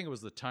 I think it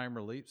was the time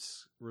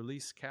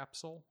release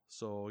capsule.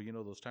 So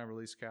those time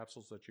release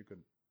capsules that you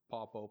could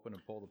pop open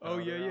and pull the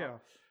powder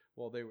out.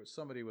 Well,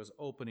 somebody was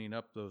opening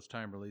up those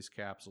time release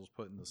capsules,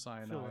 putting the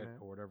cyanide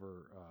or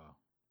whatever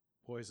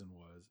poison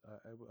was.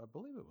 I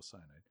believe it was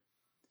cyanide.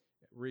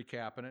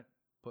 Recapping it,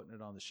 putting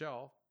it on the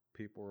shelf.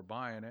 People were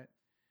buying it.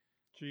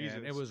 Jesus.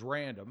 And it was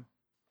random,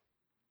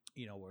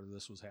 where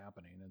this was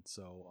happening. And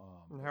so...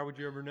 and how would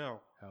you ever know?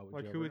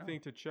 Who would know?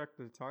 think to check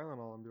the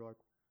Tylenol and be like,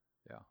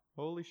 yeah,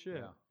 holy shit.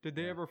 Yeah. Did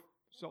they ever...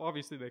 So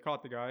obviously they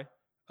caught the guy.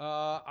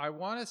 I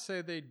want to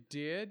say they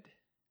did.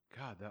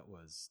 God, that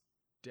was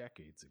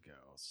decades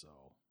ago. So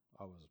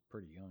I was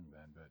pretty young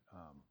then. But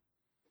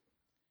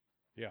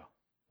yeah,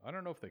 I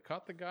don't know if they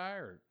caught the guy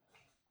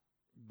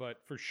but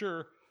for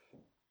sure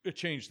it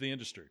changed the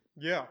industry.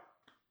 Yeah.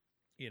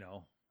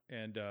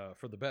 And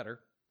for the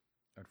better.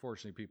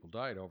 Unfortunately, people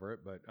died over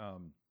it, but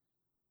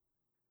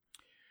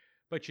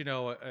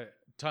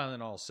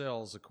Tylenol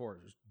sales, of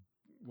course,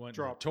 went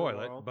to the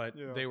toilet, but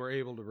they were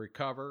able to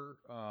recover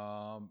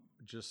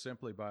just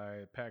simply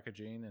by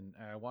packaging. And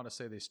I want to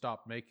say they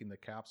stopped making the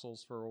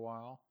capsules for a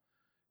while.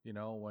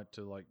 Went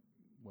to like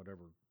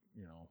whatever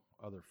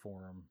other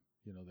form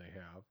they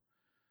have.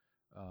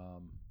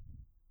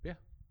 Yeah.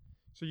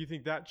 So you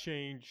think that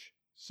change,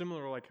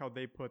 similar like how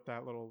they put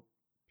that little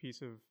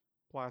piece of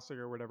plastic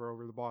or whatever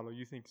over the bottle,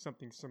 you think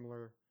something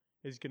similar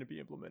is going to be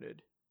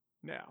implemented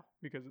now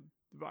because of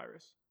the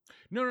virus?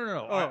 No.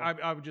 Oh.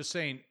 I was just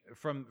saying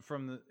from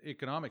the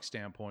economic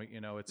standpoint,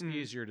 it's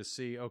easier to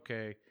see,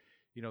 okay,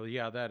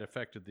 that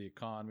affected the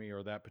economy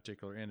or that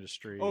particular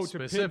industry. To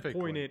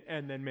pinpoint it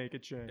and then make a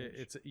change.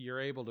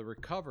 You're able to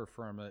recover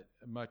from it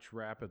much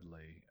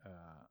rapidly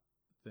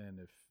than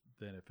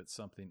if it's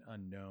something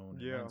unknown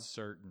and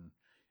uncertain.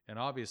 And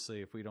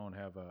obviously, if we don't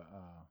have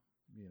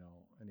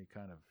any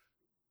kind of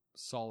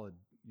solid,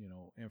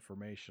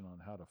 information on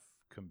how to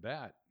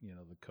combat,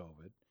 the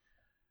COVID.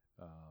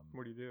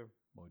 What do you do?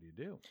 What do you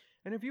do?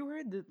 And have you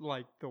heard that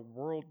like the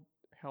World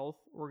Health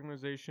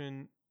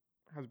Organization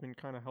has been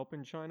kind of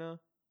helping China?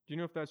 Do you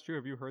know if that's true?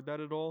 Have you heard that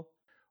at all?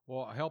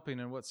 Well, helping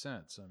in what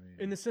sense? I mean,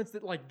 in the sense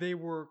that like they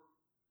were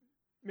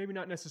maybe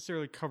not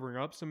necessarily covering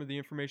up some of the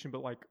information,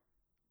 but like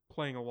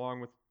playing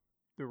along with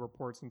the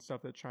reports and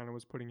stuff that China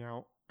was putting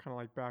out, kind of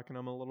like backing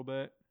them a little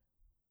bit.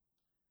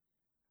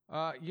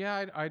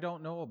 Yeah, I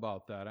don't know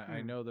about that.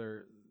 I know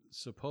they're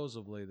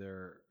supposedly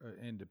they're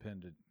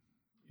independent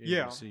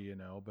agency,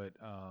 but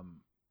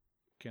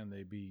can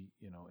they be,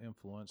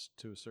 influenced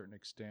to a certain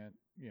extent?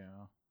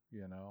 Yeah,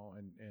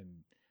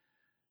 and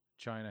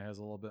China has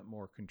a little bit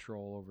more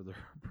control over their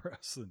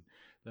press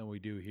than we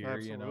do here,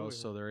 Absolutely.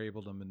 So they're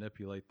able to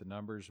manipulate the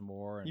numbers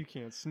more. And you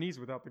can't sneeze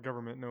without the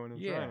government knowing in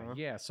China.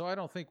 Yeah, so I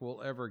don't think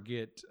we'll ever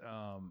get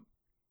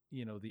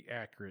the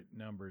accurate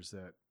numbers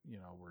that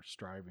we're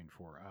striving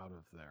for out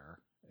of there.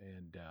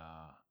 And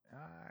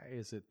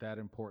is it that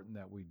important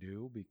that we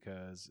do?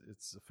 Because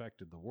it's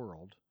affected the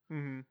world.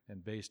 Mm-hmm.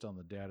 And based on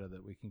the data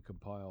that we can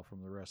compile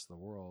from the rest of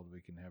the world,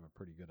 we can have a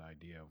pretty good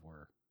idea of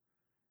where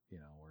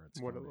it's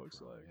what it coming looks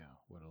from. like. Yeah,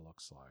 what it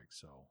looks like.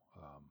 So,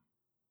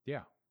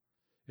 yeah,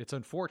 it's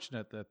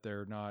unfortunate that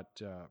they're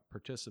not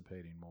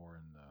participating more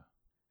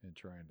in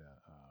trying to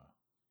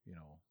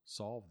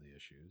solve the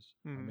issues.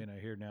 Mm-hmm. I mean, I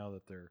hear now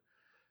that they're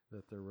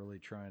really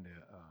trying to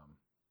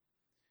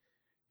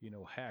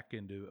hack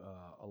into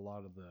a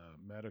lot of the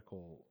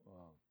medical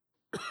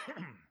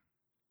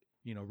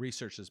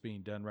research that's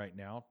being done right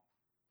now.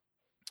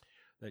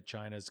 That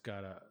China's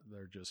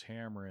they're just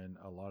hammering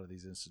a lot of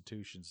these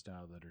institutions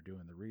now that are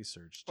doing the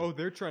research.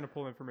 They're trying to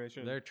pull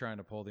information. They're trying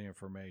to pull the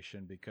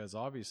information because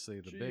obviously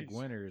the big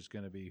winner is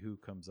going to be who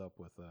comes up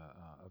with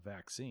a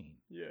vaccine.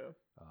 Yeah.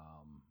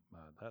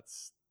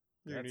 That's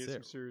You're going to need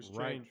some serious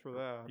change for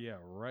that. Yeah,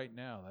 right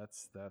now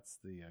that's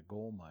the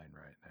gold mine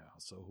right now.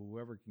 So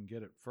whoever can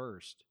get it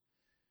first,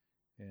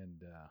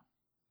 and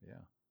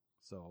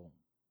so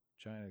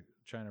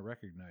China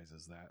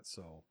recognizes that.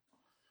 So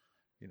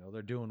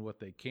they're doing what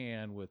they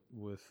can with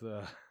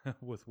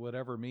with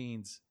whatever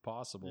means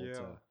possible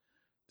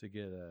to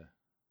get a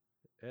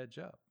edge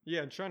up.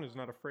 Yeah, and China's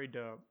not afraid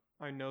to.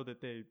 I know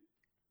that they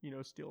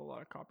steal a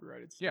lot of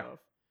copyrighted stuff.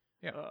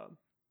 Yeah.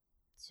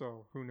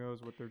 So who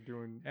knows what they're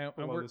doing and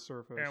below the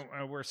surface.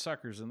 And we're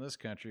suckers in this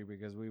country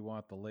because we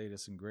want the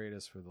latest and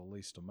greatest for the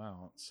least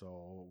amount.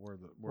 So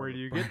where do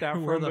you get that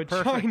from?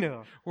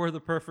 China. We're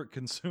the perfect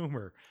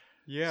consumer.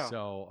 Yeah.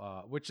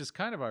 So which is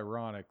kind of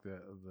ironic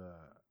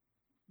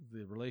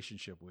the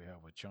relationship we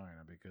have with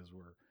China because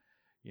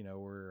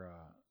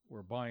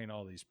we're buying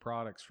all these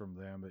products from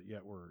them, but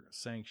yet we're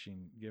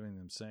giving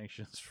them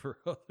sanctions for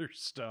other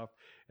stuff.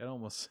 It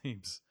almost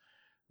seems,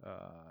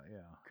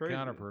 Crazy.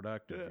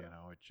 counterproductive.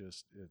 Yeah.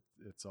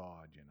 It's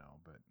odd,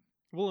 but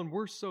Well, and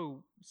we're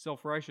so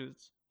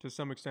self-righteous to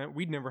some extent.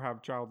 We'd never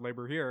have child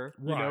labor here,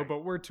 Right. but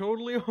we're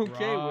totally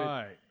okay with,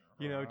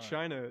 right.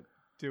 China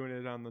doing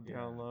it on the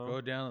down low. Go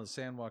down to the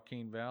San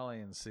Joaquin Valley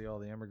and see all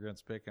the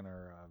immigrants picking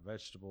our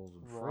vegetables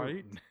and fruit.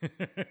 Right.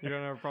 You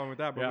don't have a problem with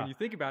that. But Yeah. when you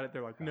think about it,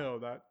 they're like, Yeah. no,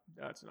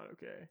 that's not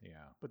okay.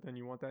 Yeah. But then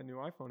you want that new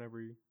iPhone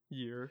every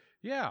year.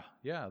 Yeah.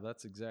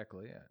 That's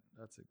exactly it.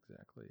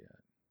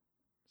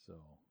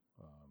 So,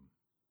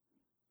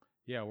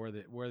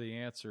 where the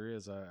answer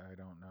is, I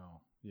don't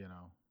know.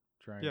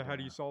 Trying. Yeah, how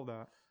do you solve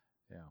that?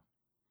 Yeah.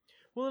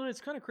 Well, and it's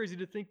kind of crazy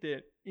to think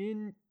that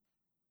in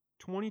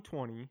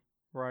 2020,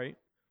 right,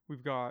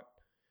 we've got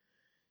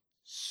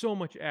so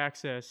much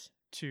access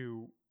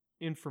to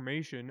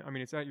information. I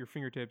mean, it's at your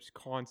fingertips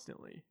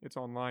constantly. It's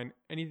online.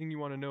 Anything you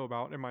want to know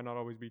about, it might not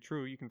always be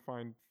true. You can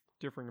find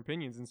differing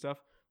opinions and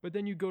stuff. But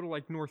then you go to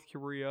like North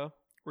Korea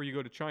or you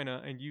go to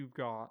China and you've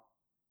got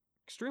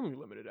extremely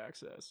limited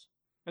access.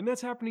 And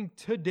that's happening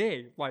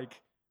today.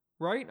 Like,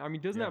 right? I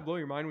mean, doesn't that blow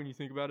your mind when you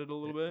think about it a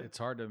little bit? It's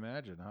hard to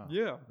imagine, huh?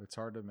 Yeah. It's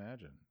hard to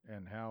imagine.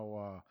 And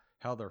how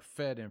they're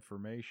fed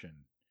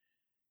information.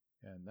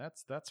 And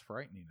that's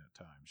frightening at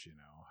times,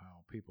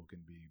 how people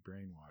can be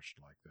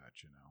brainwashed like that,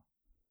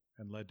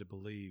 and led to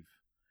believe,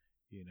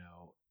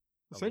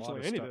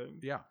 Essentially anything.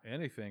 Yeah,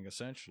 anything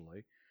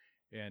essentially.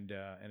 And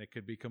it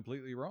could be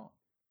completely wrong.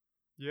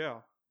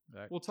 Yeah.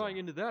 Tying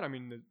into that, I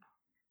mean,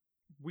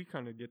 we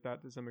kind of get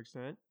that to some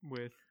extent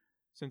with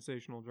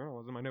sensational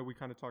journalism. I know we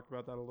kind of talked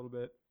about that a little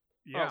bit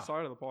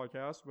outside of the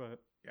podcast,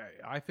 but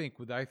I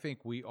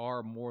think we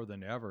are more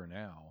than ever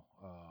now.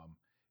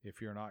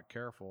 If you're not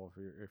careful,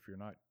 if you're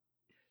not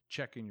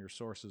checking your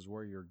sources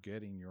where you're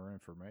getting your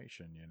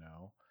information,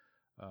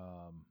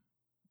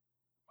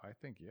 I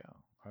think,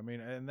 I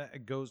mean, and that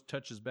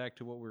touches back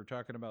to what we were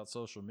talking about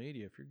social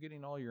media. If you're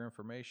getting all your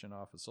information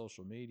off of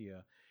social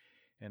media,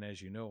 and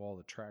as you know, all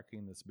the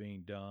tracking that's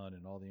being done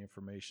and all the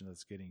information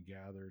that's getting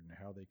gathered and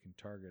how they can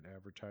target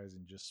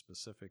advertising just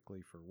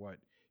specifically for what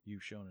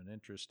you've shown an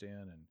interest in.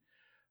 And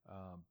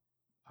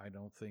I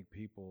don't think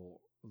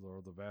people,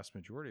 or the vast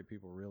majority of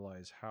people,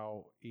 realize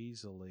how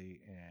easily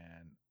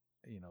and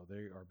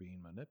they are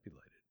being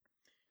manipulated.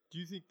 Do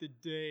you think the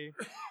day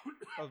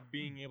of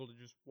being able to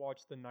just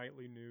watch the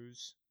nightly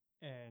news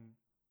and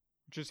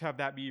just have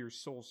that be your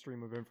sole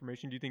stream of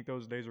information, do you think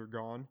those days are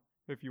gone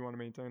if you want to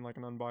maintain like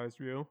an unbiased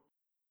view?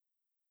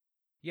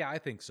 Yeah, I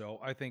think so.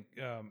 I think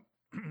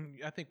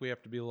we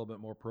have to be a little bit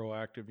more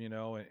proactive,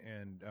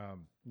 and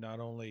not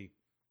only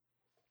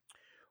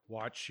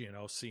watch,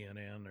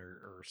 CNN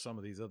or some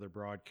of these other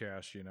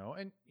broadcasts,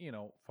 and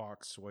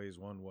Fox sways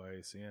one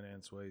way,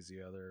 CNN sways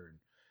the other,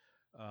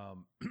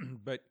 and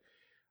but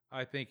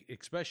I think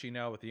especially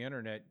now with the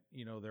internet,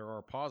 there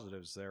are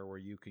positives there where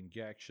you can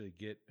actually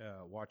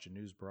watch a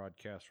news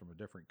broadcast from a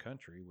different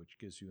country, which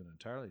gives you an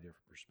entirely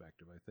different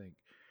perspective. I think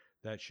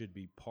that should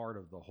be part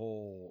of the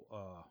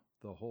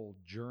whole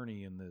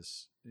journey in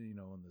this, in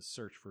the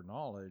search for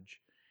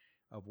knowledge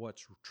of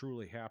what's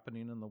truly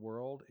happening in the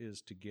world,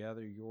 is to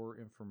gather your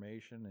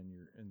information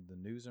and the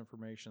news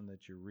information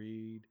that you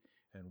read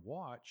and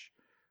watch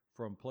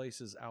from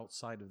places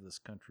outside of this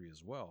country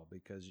as well.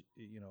 Because,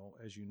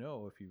 as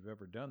if you've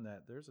ever done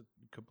that, there's a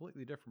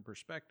completely different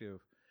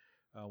perspective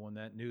when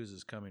that news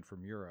is coming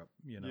from Europe,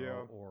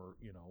 or,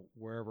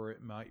 wherever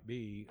it might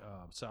be,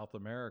 South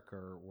America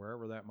or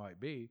wherever that might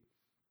be.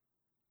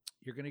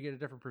 You're going to get a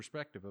different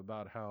perspective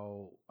about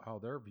how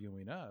they're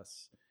viewing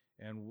us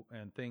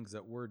and things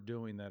that we're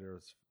doing that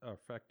are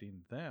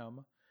affecting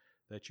them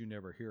that you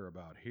never hear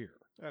about here.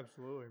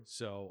 Absolutely.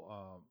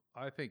 So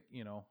I think,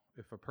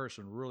 if a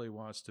person really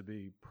wants to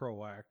be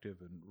proactive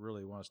and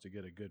really wants to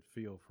get a good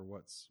feel for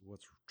what's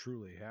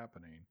truly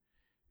happening,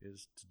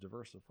 is to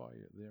diversify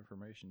the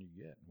information you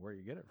get and where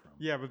you get it from.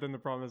 Yeah, but then the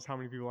problem is how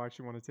many people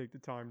actually want to take the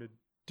time to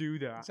do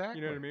that.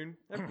 Exactly. You know what I mean?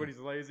 Everybody's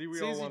lazy.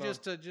 It's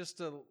easy just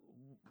to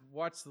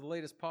watch the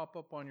latest pop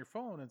up on your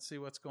phone and see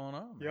what's going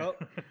on.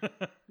 Yep.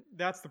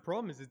 That's the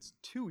problem, is it's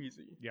too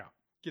easy. Yeah.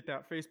 Get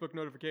that Facebook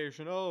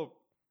notification. Oh,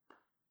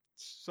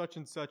 such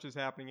and such is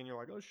happening, and you're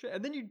like, oh shit.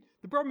 And then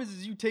the problem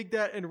is you take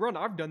that and run.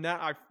 I've done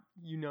that.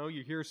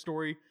 You hear a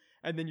story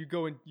and then you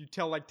go and you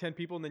tell like 10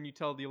 people and then you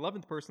tell the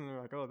 11th person and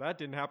they're like, oh, that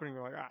didn't happen. And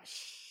you're like, ah,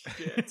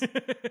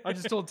 shit. I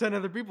just told 10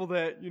 other people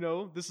that,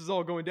 this is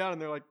all going down.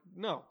 And they're like,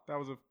 no,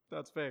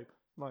 that's fake.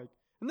 Like,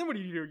 and then what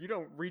do? You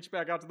don't reach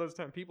back out to those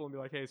 10 people and be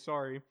like, hey,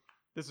 sorry,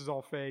 this is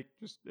all fake.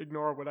 Just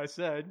ignore what I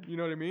said. You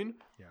know what I mean?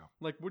 Yeah.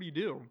 Like, what do you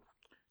do?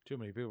 Too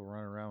many people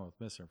running around with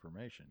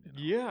misinformation.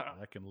 Yeah.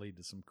 That can lead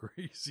to some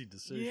crazy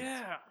decisions.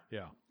 Yeah.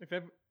 Yeah. If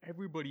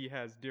everybody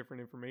has different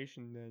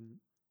information, then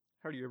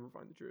how do you ever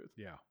find the truth?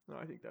 Yeah. No,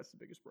 I think that's the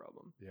biggest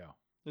problem. Yeah.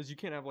 Because you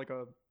can't have like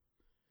a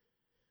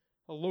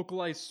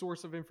localized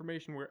source of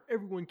information where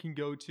everyone can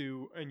go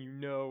to, and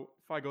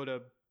if I go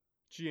to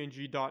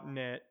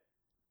gng.net,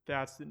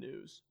 that's the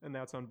news, and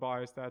that's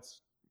unbiased,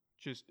 that's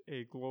just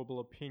a global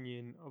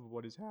opinion of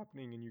what is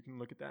happening, and you can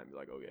look at that and be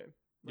like, okay,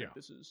 like, Yeah.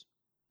 this is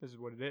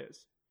what it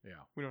is.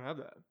 Yeah. We don't have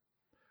that.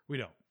 We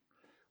don't.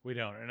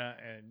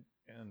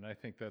 And I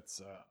think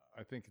that's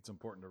I think it's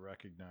important to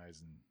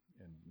recognize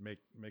and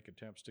make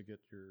attempts to get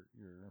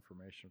your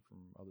information from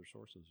other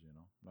sources,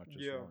 not just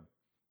Yeah. one.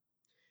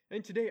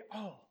 And today,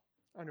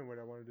 I know what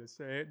I wanted to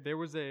say. There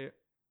was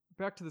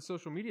back to the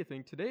social media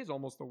thing. Today is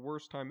almost the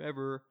worst time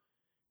ever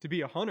to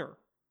be a hunter,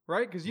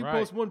 right? Because you Right.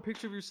 post one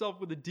picture of yourself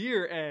with a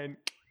deer and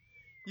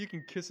you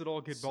can kiss it all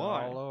It's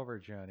goodbye. all over,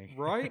 Johnny.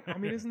 Right? I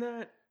mean, isn't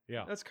that,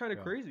 Yeah. that's kind of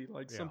Yeah. crazy.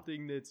 Like Yeah.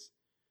 something that's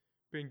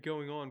been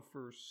going on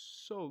for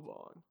so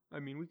long. I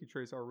mean, we could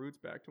trace our roots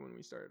back to when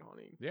we started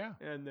hunting. Yeah.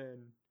 And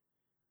then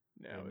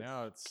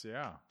Now it's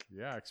yeah,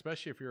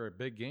 especially if you're a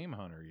big game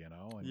hunter,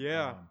 and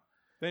Yeah.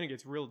 then it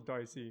gets real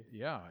dicey.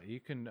 yeah, you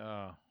can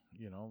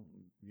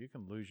you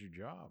can lose your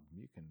job.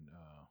 You can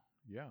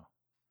yeah.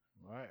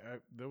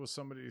 There was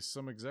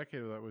some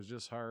executive that was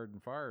just hired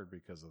and fired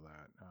because of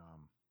that.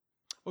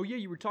 Oh yeah,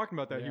 you were talking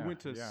about that. Yeah, He went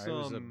to he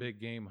was a big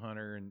game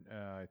hunter, and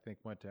I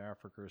think went to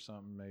Africa or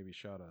something. Maybe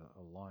shot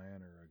a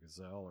lion or a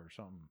gazelle or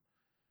something.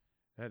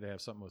 Had to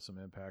have something with some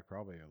impact,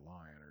 probably a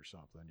lion or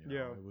something.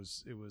 Yeah. It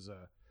was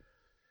a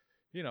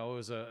it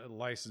was a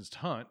licensed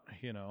hunt.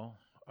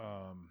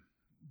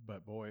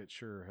 But boy, it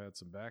sure had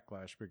some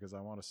backlash because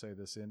I want to say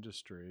this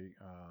industry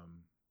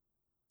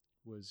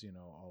was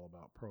all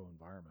about pro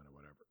environment or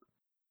whatever.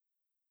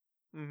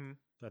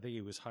 Mm-hmm. I think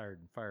he was hired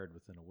and fired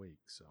within a week.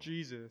 So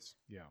Jesus.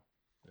 yeah.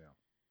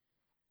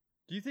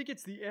 Do you think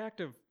it's the act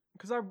of,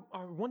 because I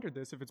wondered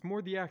this, if it's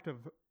more the act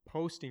of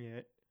posting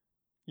it,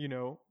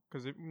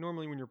 because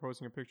normally when you're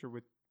posting a picture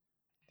with,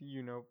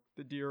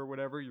 the deer or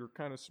whatever, you're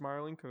kind of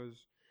smiling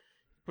because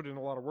you put in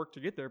a lot of work to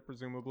get there,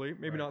 presumably.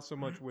 Maybe Right. not so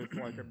much with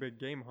like a big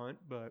game hunt,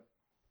 but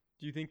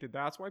do you think that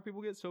that's why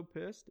people get so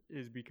pissed,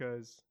 is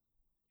because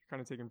you're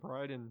kind of taking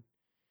pride in,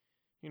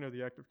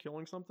 the act of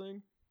killing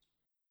something?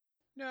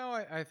 No,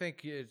 I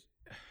think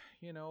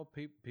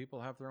people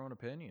have their own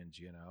opinions,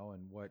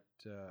 and what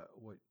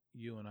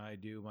you and I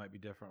do might be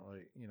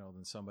differently,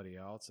 than somebody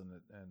else, and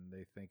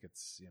they think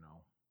it's,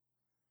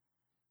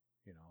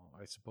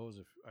 I suppose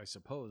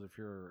if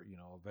you're,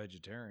 a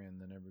vegetarian,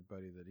 then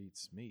everybody that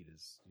eats meat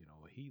is,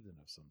 a heathen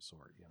of some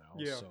sort,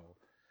 Yeah. So,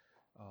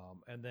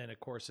 and then of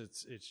course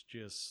it's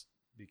just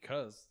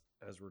because,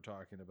 as we're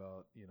talking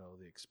about,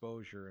 the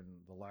exposure and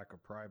the lack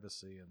of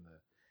privacy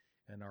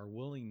and our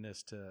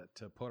willingness to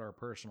put our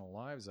personal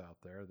lives out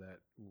there, that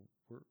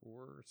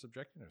we're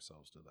subjecting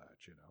ourselves to that,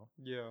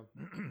 Yeah.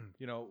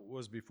 It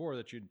was before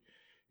that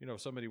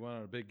if somebody went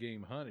on a big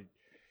game hunt,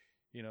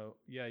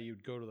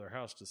 you'd go to their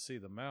house to see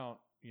the mount,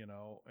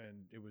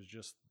 and it was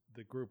just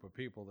the group of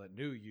people that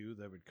knew you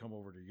that would come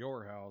over to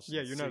your house.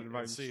 Yeah, and you're not see- inviting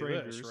and see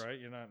strangers. this, right?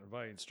 You're not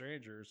inviting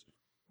strangers.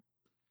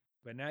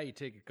 But now you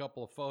take a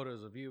couple of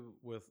photos of you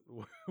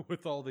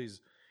with all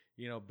these,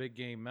 big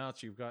game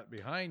mounts you've got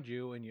behind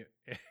you, and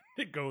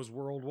it goes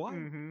worldwide.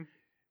 Mm-hmm.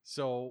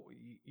 So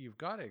you've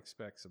got to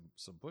expect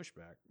some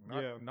pushback.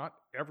 Yeah. Not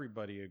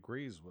everybody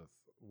agrees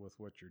with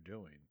what you're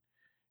doing,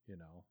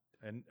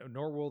 and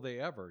nor will they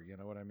ever. You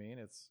know what I mean?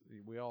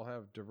 We all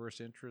have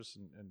diverse interests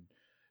and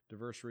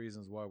diverse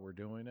reasons why we're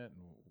doing it,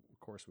 and of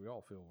course we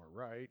all feel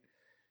we're right.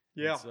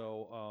 Yeah. And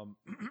so,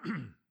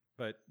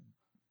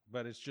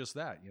 but it's just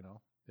that,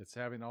 it's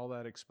having all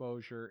that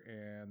exposure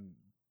and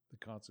the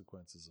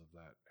consequences of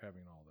that,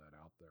 having all that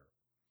out there.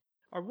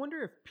 I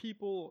wonder if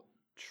people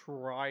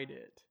tried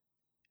it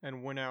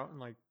and went out and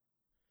like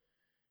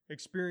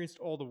experienced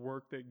all the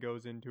work that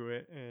goes into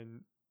it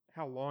and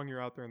how long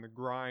you're out there in the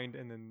grind,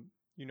 and then,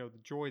 the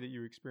joy that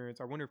you experience.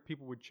 I wonder if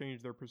people would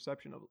change their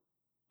perception of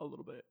a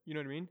little bit. You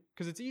know what I mean?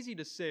 Because it's easy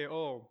to say,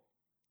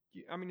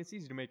 it's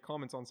easy to make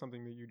comments on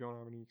something that you don't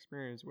have any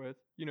experience with.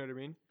 You know what I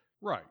mean?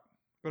 Right.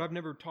 But I've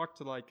never talked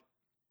to like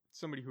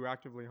somebody who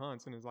actively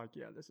hunts and is like,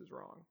 yeah, this is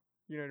wrong.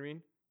 You know what I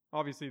mean?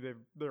 Obviously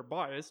they're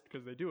biased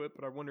because they do it,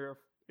 but I wonder if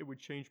it would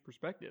change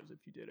perspectives if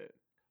you did it.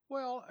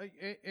 Well,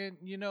 and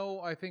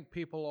I think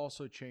people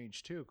also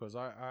change too, because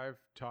I've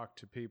talked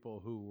to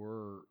people who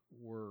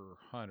were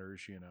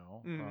hunters,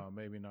 Mhm.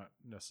 maybe not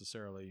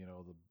necessarily,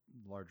 the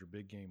larger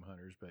big game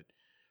hunters, but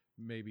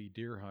maybe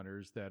deer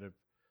hunters that have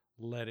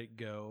let it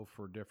go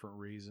for different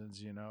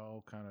reasons,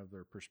 kind of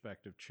their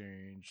perspective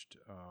changed.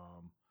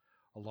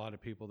 A lot of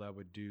people that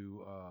would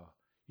do,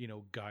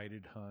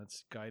 guided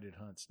hunts. Guided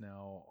hunts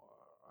now,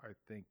 I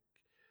think,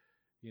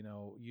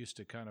 used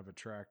to kind of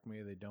attract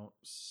me. They don't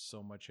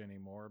so much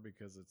anymore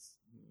because it's,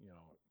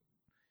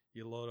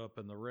 you load up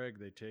in the rig,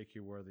 they take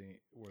you where the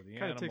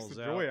Kind of takes animal's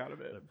the at. joy out of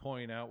it. They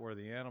point out where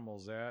the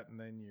animal's at, and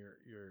then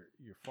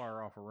you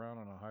fire off around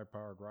on a high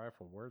powered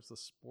rifle. Where's the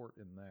sport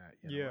in that?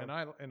 Yeah.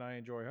 And I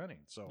enjoy hunting.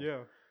 So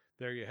Yeah.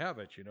 there you have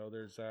it.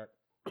 There's that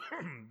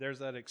there's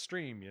that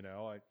extreme.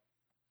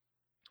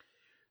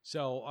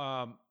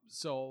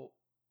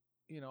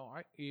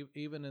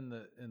 Even in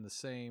the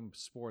same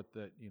sport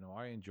that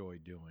I enjoy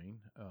doing,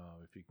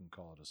 if you can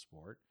call it a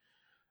sport,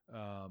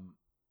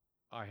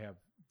 I have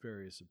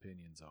various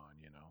opinions on.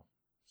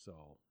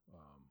 So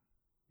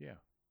yeah.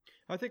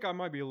 I think I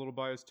might be a little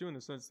biased too, in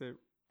the sense that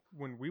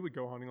when we would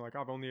go hunting, like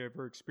I've only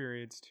ever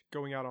experienced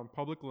going out on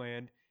public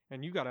land,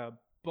 and you gotta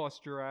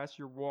bust your ass.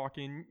 You're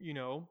walking,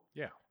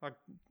 Yeah. like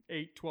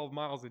 8-12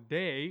 miles a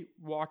day,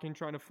 walking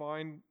trying to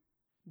find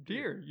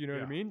deer. You know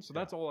what I Yeah. mean? So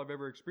that's all I've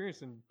ever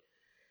experienced, and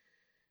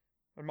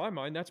in my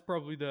mind, that's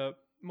probably the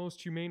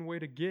most humane way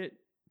to get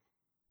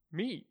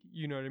meat.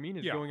 You know what I mean?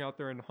 Is Yeah. going out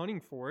there and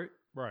hunting for it.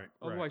 Right.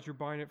 Otherwise, you're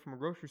buying it from a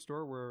grocery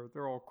store where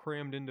they're all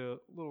crammed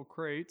into little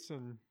crates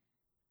and.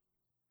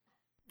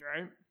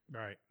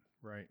 Right?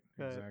 Right.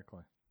 Uh,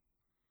 Exactly.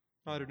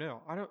 I don't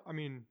know. I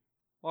mean,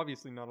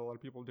 obviously not a lot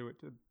of people do it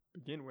to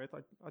begin with.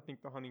 I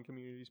think the hunting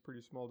community is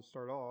pretty small to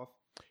start off.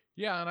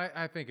 Yeah, and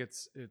I think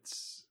it's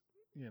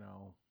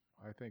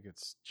I think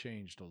it's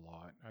changed a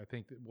lot. I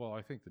think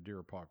the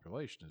deer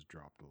population has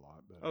dropped a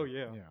lot. But Oh,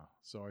 yeah. yeah.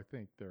 So I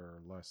think there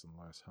are less and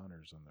less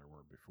hunters than there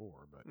were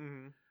before. But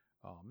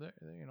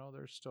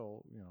there's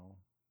still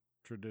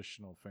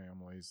traditional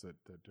families that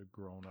have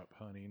grown up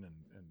hunting,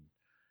 and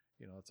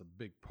it's a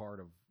big part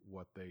of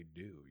what they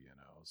do.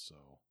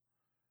 So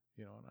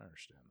and I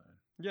understand that.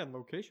 Yeah, and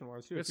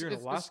location-wise, too. If It's- you're in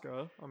it's-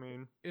 Alaska, I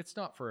mean, It's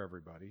not for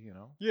everybody,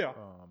 yeah,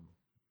 Um,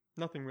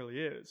 nothing really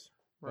is,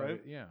 but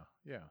right? yeah.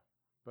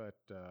 But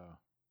I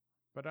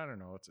don't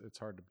know. It's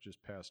hard to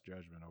just pass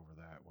judgment over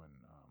that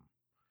when,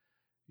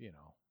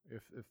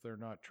 if they're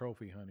not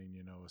trophy hunting,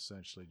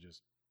 essentially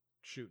just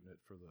shooting it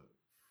for the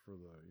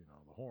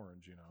the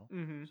horns,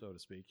 Mm-hmm. so to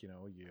speak. They're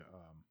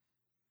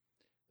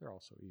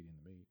also eating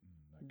the meat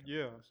and that kind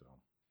Yeah. of thing.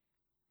 So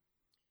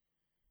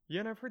Yeah,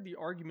 and I've heard the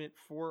argument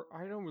for.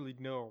 I don't really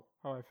know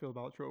how I feel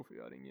about trophy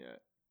hunting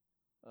yet,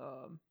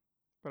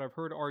 but I've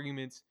heard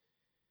arguments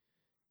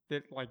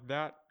that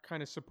that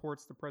kind of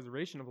supports the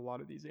preservation of a lot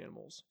of these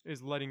animals.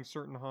 Is letting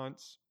certain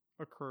hunts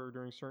occur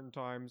during certain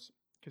times,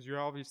 because you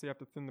obviously have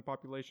to thin the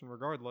population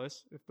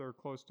regardless if they're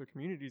close to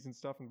communities and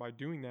stuff. And by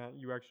doing that,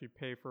 you actually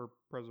pay for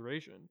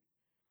preservation.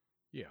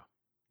 yeah,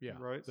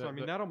 Right. So I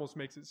mean, that almost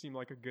makes it seem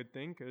like a good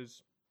thing,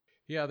 because.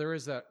 Yeah, there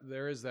is that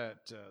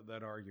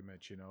that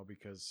argument,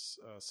 because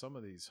some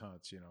of these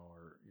hunts,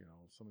 or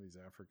some of these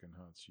African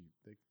hunts, you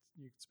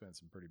can spend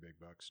some pretty big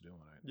bucks doing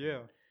it.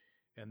 Yeah.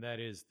 And that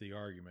is the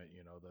argument,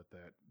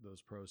 that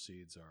those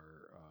proceeds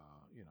are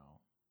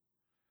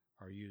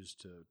are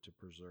used to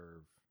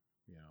preserve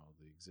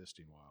the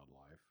existing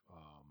wildlife.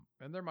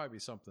 And there might be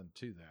something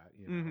to that,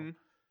 Mhm.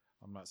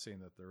 I'm not saying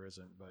that there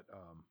isn't, but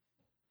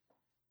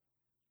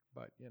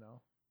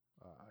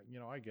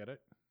I get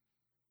it.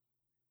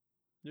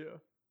 Yeah.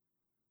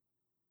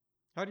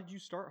 How did you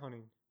start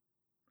hunting?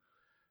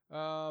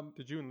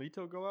 Did you and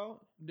Lito go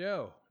out?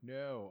 No.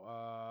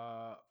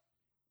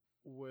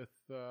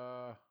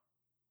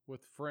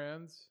 With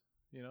friends,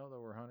 that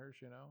were hunters,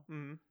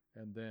 Mm-hmm.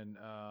 and then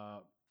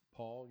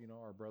Paul,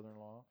 our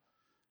brother-in-law.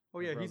 Oh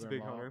my yeah, he's a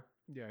big brother-in-law. hunter.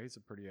 Yeah, he's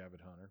a pretty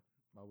avid hunter.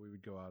 We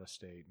would go out of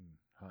state and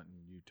hunt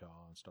in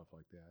Utah and stuff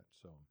like that.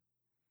 So,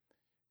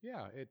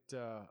 yeah,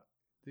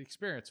 the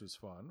experience was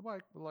fun.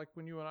 Like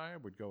when you and I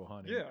would go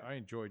hunting. Yeah. I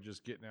enjoyed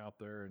just getting out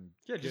there and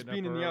Yeah, just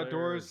getting being up in the earlier,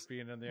 outdoors,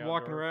 being in the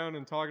walking outdoors, around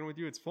and talking with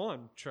you. It's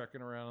fun.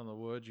 trekking around in the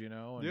woods,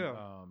 and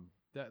Yeah.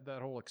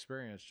 that whole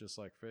experience, just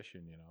like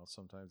fishing,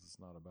 sometimes it's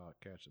not about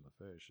catching the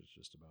fish, it's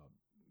just about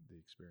the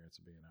experience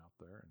of being out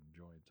there and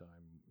enjoying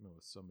time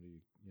with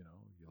somebody you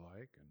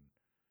like, and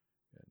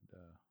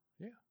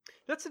yeah.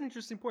 That's an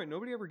interesting point.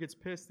 Nobody ever gets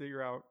pissed that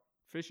you're out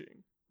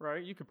fishing,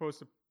 right? You could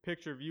post a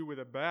picture of you with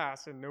a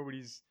bass and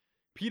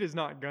PETA's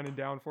not gunning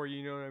down for you.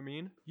 You know what I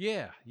mean?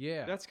 Yeah.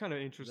 That's kind of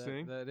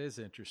interesting. That is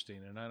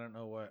interesting, and I don't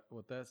know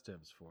what that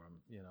stems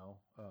from.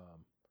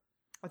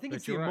 I think but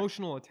it's the you're right.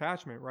 emotional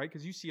attachment, right?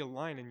 Because you see a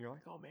lion and you're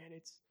like, oh man,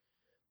 it's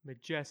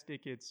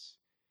majestic. It's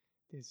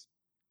this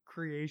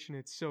creation.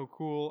 It's so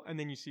cool. And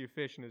then you see a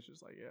fish and it's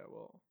just like, yeah,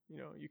 well,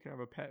 you can have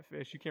a pet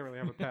fish. You can't really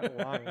have a pet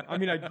lion. I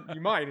mean, you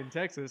might in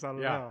Texas. I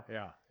don't know.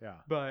 Yeah.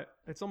 But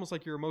it's almost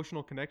like your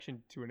emotional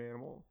connection to an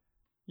animal.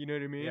 You know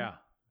what I mean?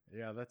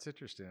 Yeah, that's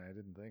interesting. I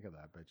didn't think of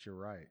that, but you're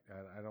right.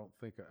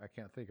 I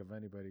can't think of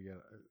anybody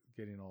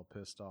getting all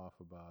pissed off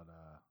about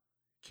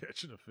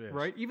catching a fish.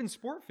 Right? Even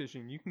sport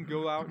fishing. You can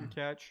go out and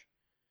catch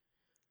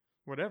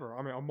whatever.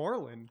 I mean, a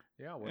marlin.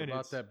 Yeah, what And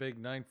about it's- that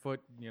big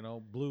 9-foot,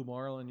 blue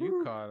marlin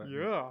you caught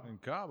yeah. in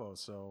Cabo?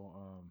 So,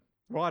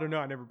 Well, I don't know.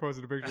 I never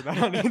posted a picture of that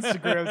on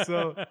Instagram,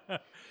 so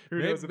who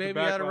knows if the maybe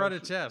you ought to run a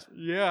backlash- test.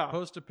 Yeah.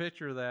 Post a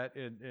picture of that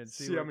and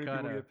see how what many people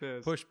kind get of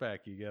pissed. pushback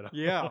you get.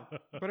 Yeah.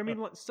 But I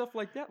mean, stuff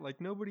like that,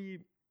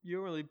 you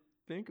don't really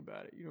think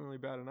about it. You don't really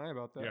bat an eye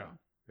about that.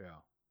 Yeah.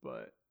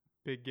 But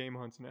big game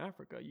hunts in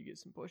Africa, you get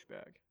some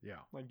pushback. Yeah.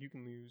 Like you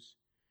can lose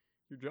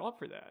your job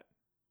for that.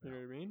 You know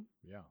what I mean?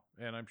 Yeah.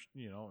 And and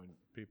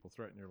people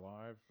threaten your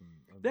life.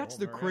 And That's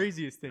the whole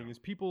craziest thing Yeah. is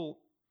people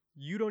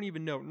you don't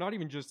even know, not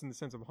even just in the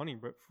sense of hunting,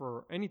 but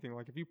for anything.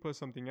 Like if you put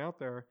something out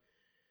there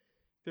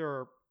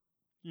are,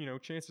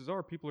 chances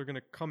are people are going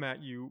to come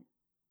at you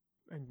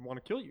and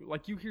want to kill you.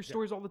 Like you hear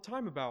stories all the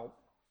time about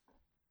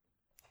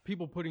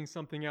people putting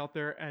something out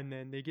there and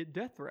then they get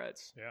death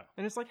threats. Yeah.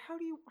 And it's like, how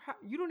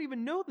you don't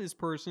even know this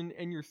person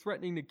and you're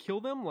threatening to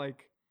kill them?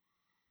 Like,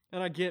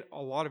 And I get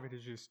a lot of it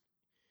is just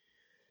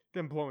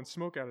them blowing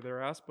smoke out of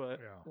their ass, but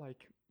Yeah.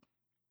 like,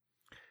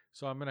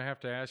 So I'm going to have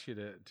to ask you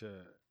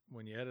to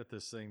when you edit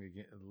this thing,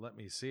 let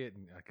me see it,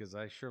 because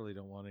I surely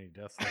don't want any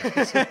death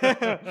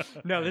threats.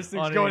 no, this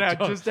thing's On going any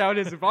out just how it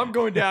is. If I'm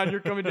going down, you're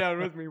coming down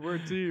with me. We're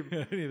a team.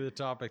 Any of the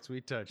topics we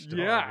touched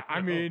Yeah, on.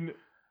 I mean,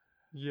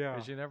 yeah.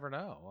 Because you never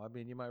know. I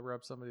mean, you might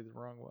rub somebody the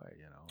wrong way,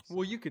 so.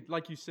 Well, you could,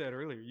 like you said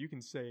earlier, you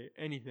can say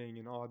anything,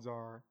 and odds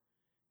are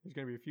there's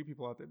going to be a few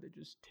people out there that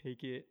just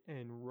take it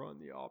and run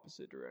the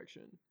opposite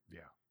direction. Yeah.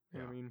 You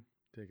know Yeah. what I mean?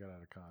 Take it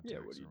out of context Yeah,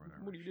 or whatever.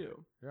 what do you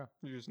do? Yeah.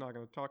 You're just not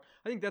going to talk.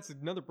 I think that's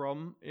another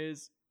problem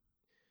is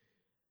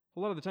a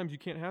lot of the times you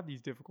can't have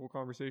these difficult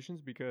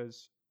conversations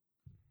because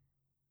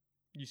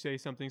you say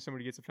something,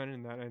 somebody gets offended,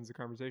 and that ends the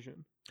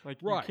conversation. Like,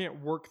 Right. you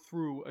can't work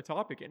through a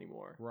topic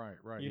anymore. Right.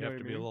 You You know have what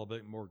to I be a mean? little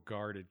bit more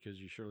guarded because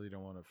you surely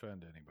don't want to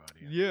offend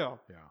anybody. Yeah.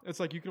 Yeah. It's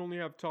like you can only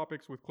have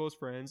topics with close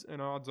friends,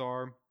 and odds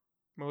are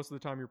most of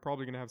the time you're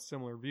probably going to have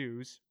similar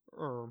views.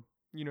 Or,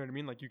 you know what I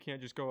mean? Like, you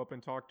can't just go up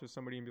and talk to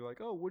somebody and be like,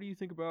 oh, what do you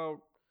think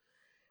about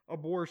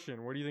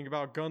abortion? What do you think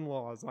about gun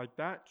laws? Like,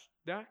 that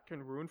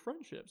can ruin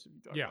friendships if you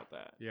talk Yeah. about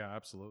that. Yeah,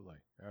 absolutely.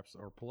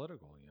 Or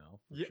political,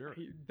 for Yeah, sure.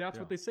 that's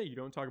Yeah. what they say. You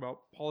don't talk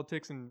about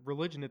politics and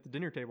religion at the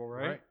dinner table,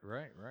 right?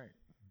 Right.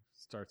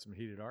 Start some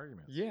heated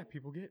arguments. Yeah,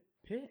 people get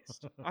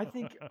pissed. I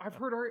think I've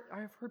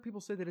heard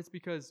people say that it's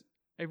because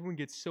everyone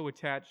gets so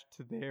attached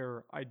to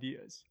their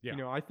ideas. Yeah. You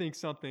know, I think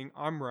something,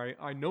 I'm right,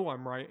 I know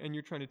I'm right, and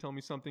you're trying to tell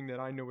me something that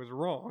I know is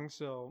wrong,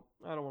 so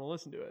I don't want to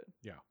listen to it.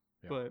 Yeah.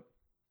 But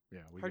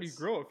Yeah. how do you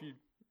grow if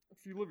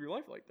you live your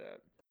life like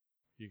that?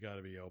 You got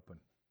to be open.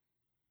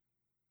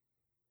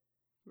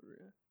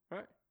 All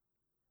right.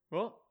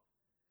 Well,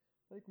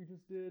 I think we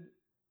just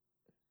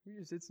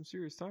did some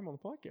serious time on the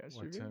podcast.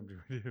 What Should we? time do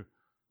we do?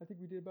 I think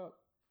we did about.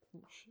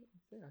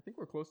 I think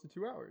we're close to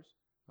 2 hours.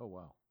 Oh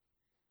wow.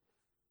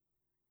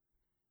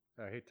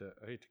 I hate to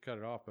cut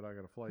it off, but I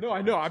got a flight. No, to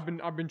I know. catch.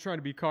 I've been trying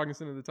to be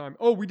cognizant of the time.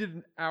 Oh, we did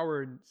an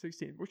hour and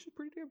 16, which is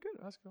pretty damn good.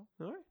 That's cool.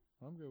 All right.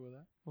 I'm good with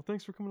that. Well,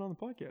 thanks for coming on the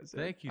podcast.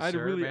 Thank you, I had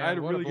sir. a really, man. I had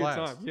a What really good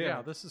blast. time.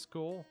 Yeah. this is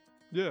cool.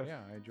 Yeah.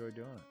 Yeah, I enjoy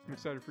doing it. I'm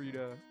excited for you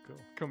to Cool.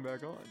 come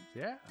back on.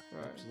 Yeah, All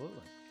right.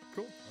 absolutely.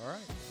 Cool. All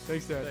right.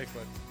 Thanks, Dad. Thanks,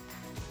 bud.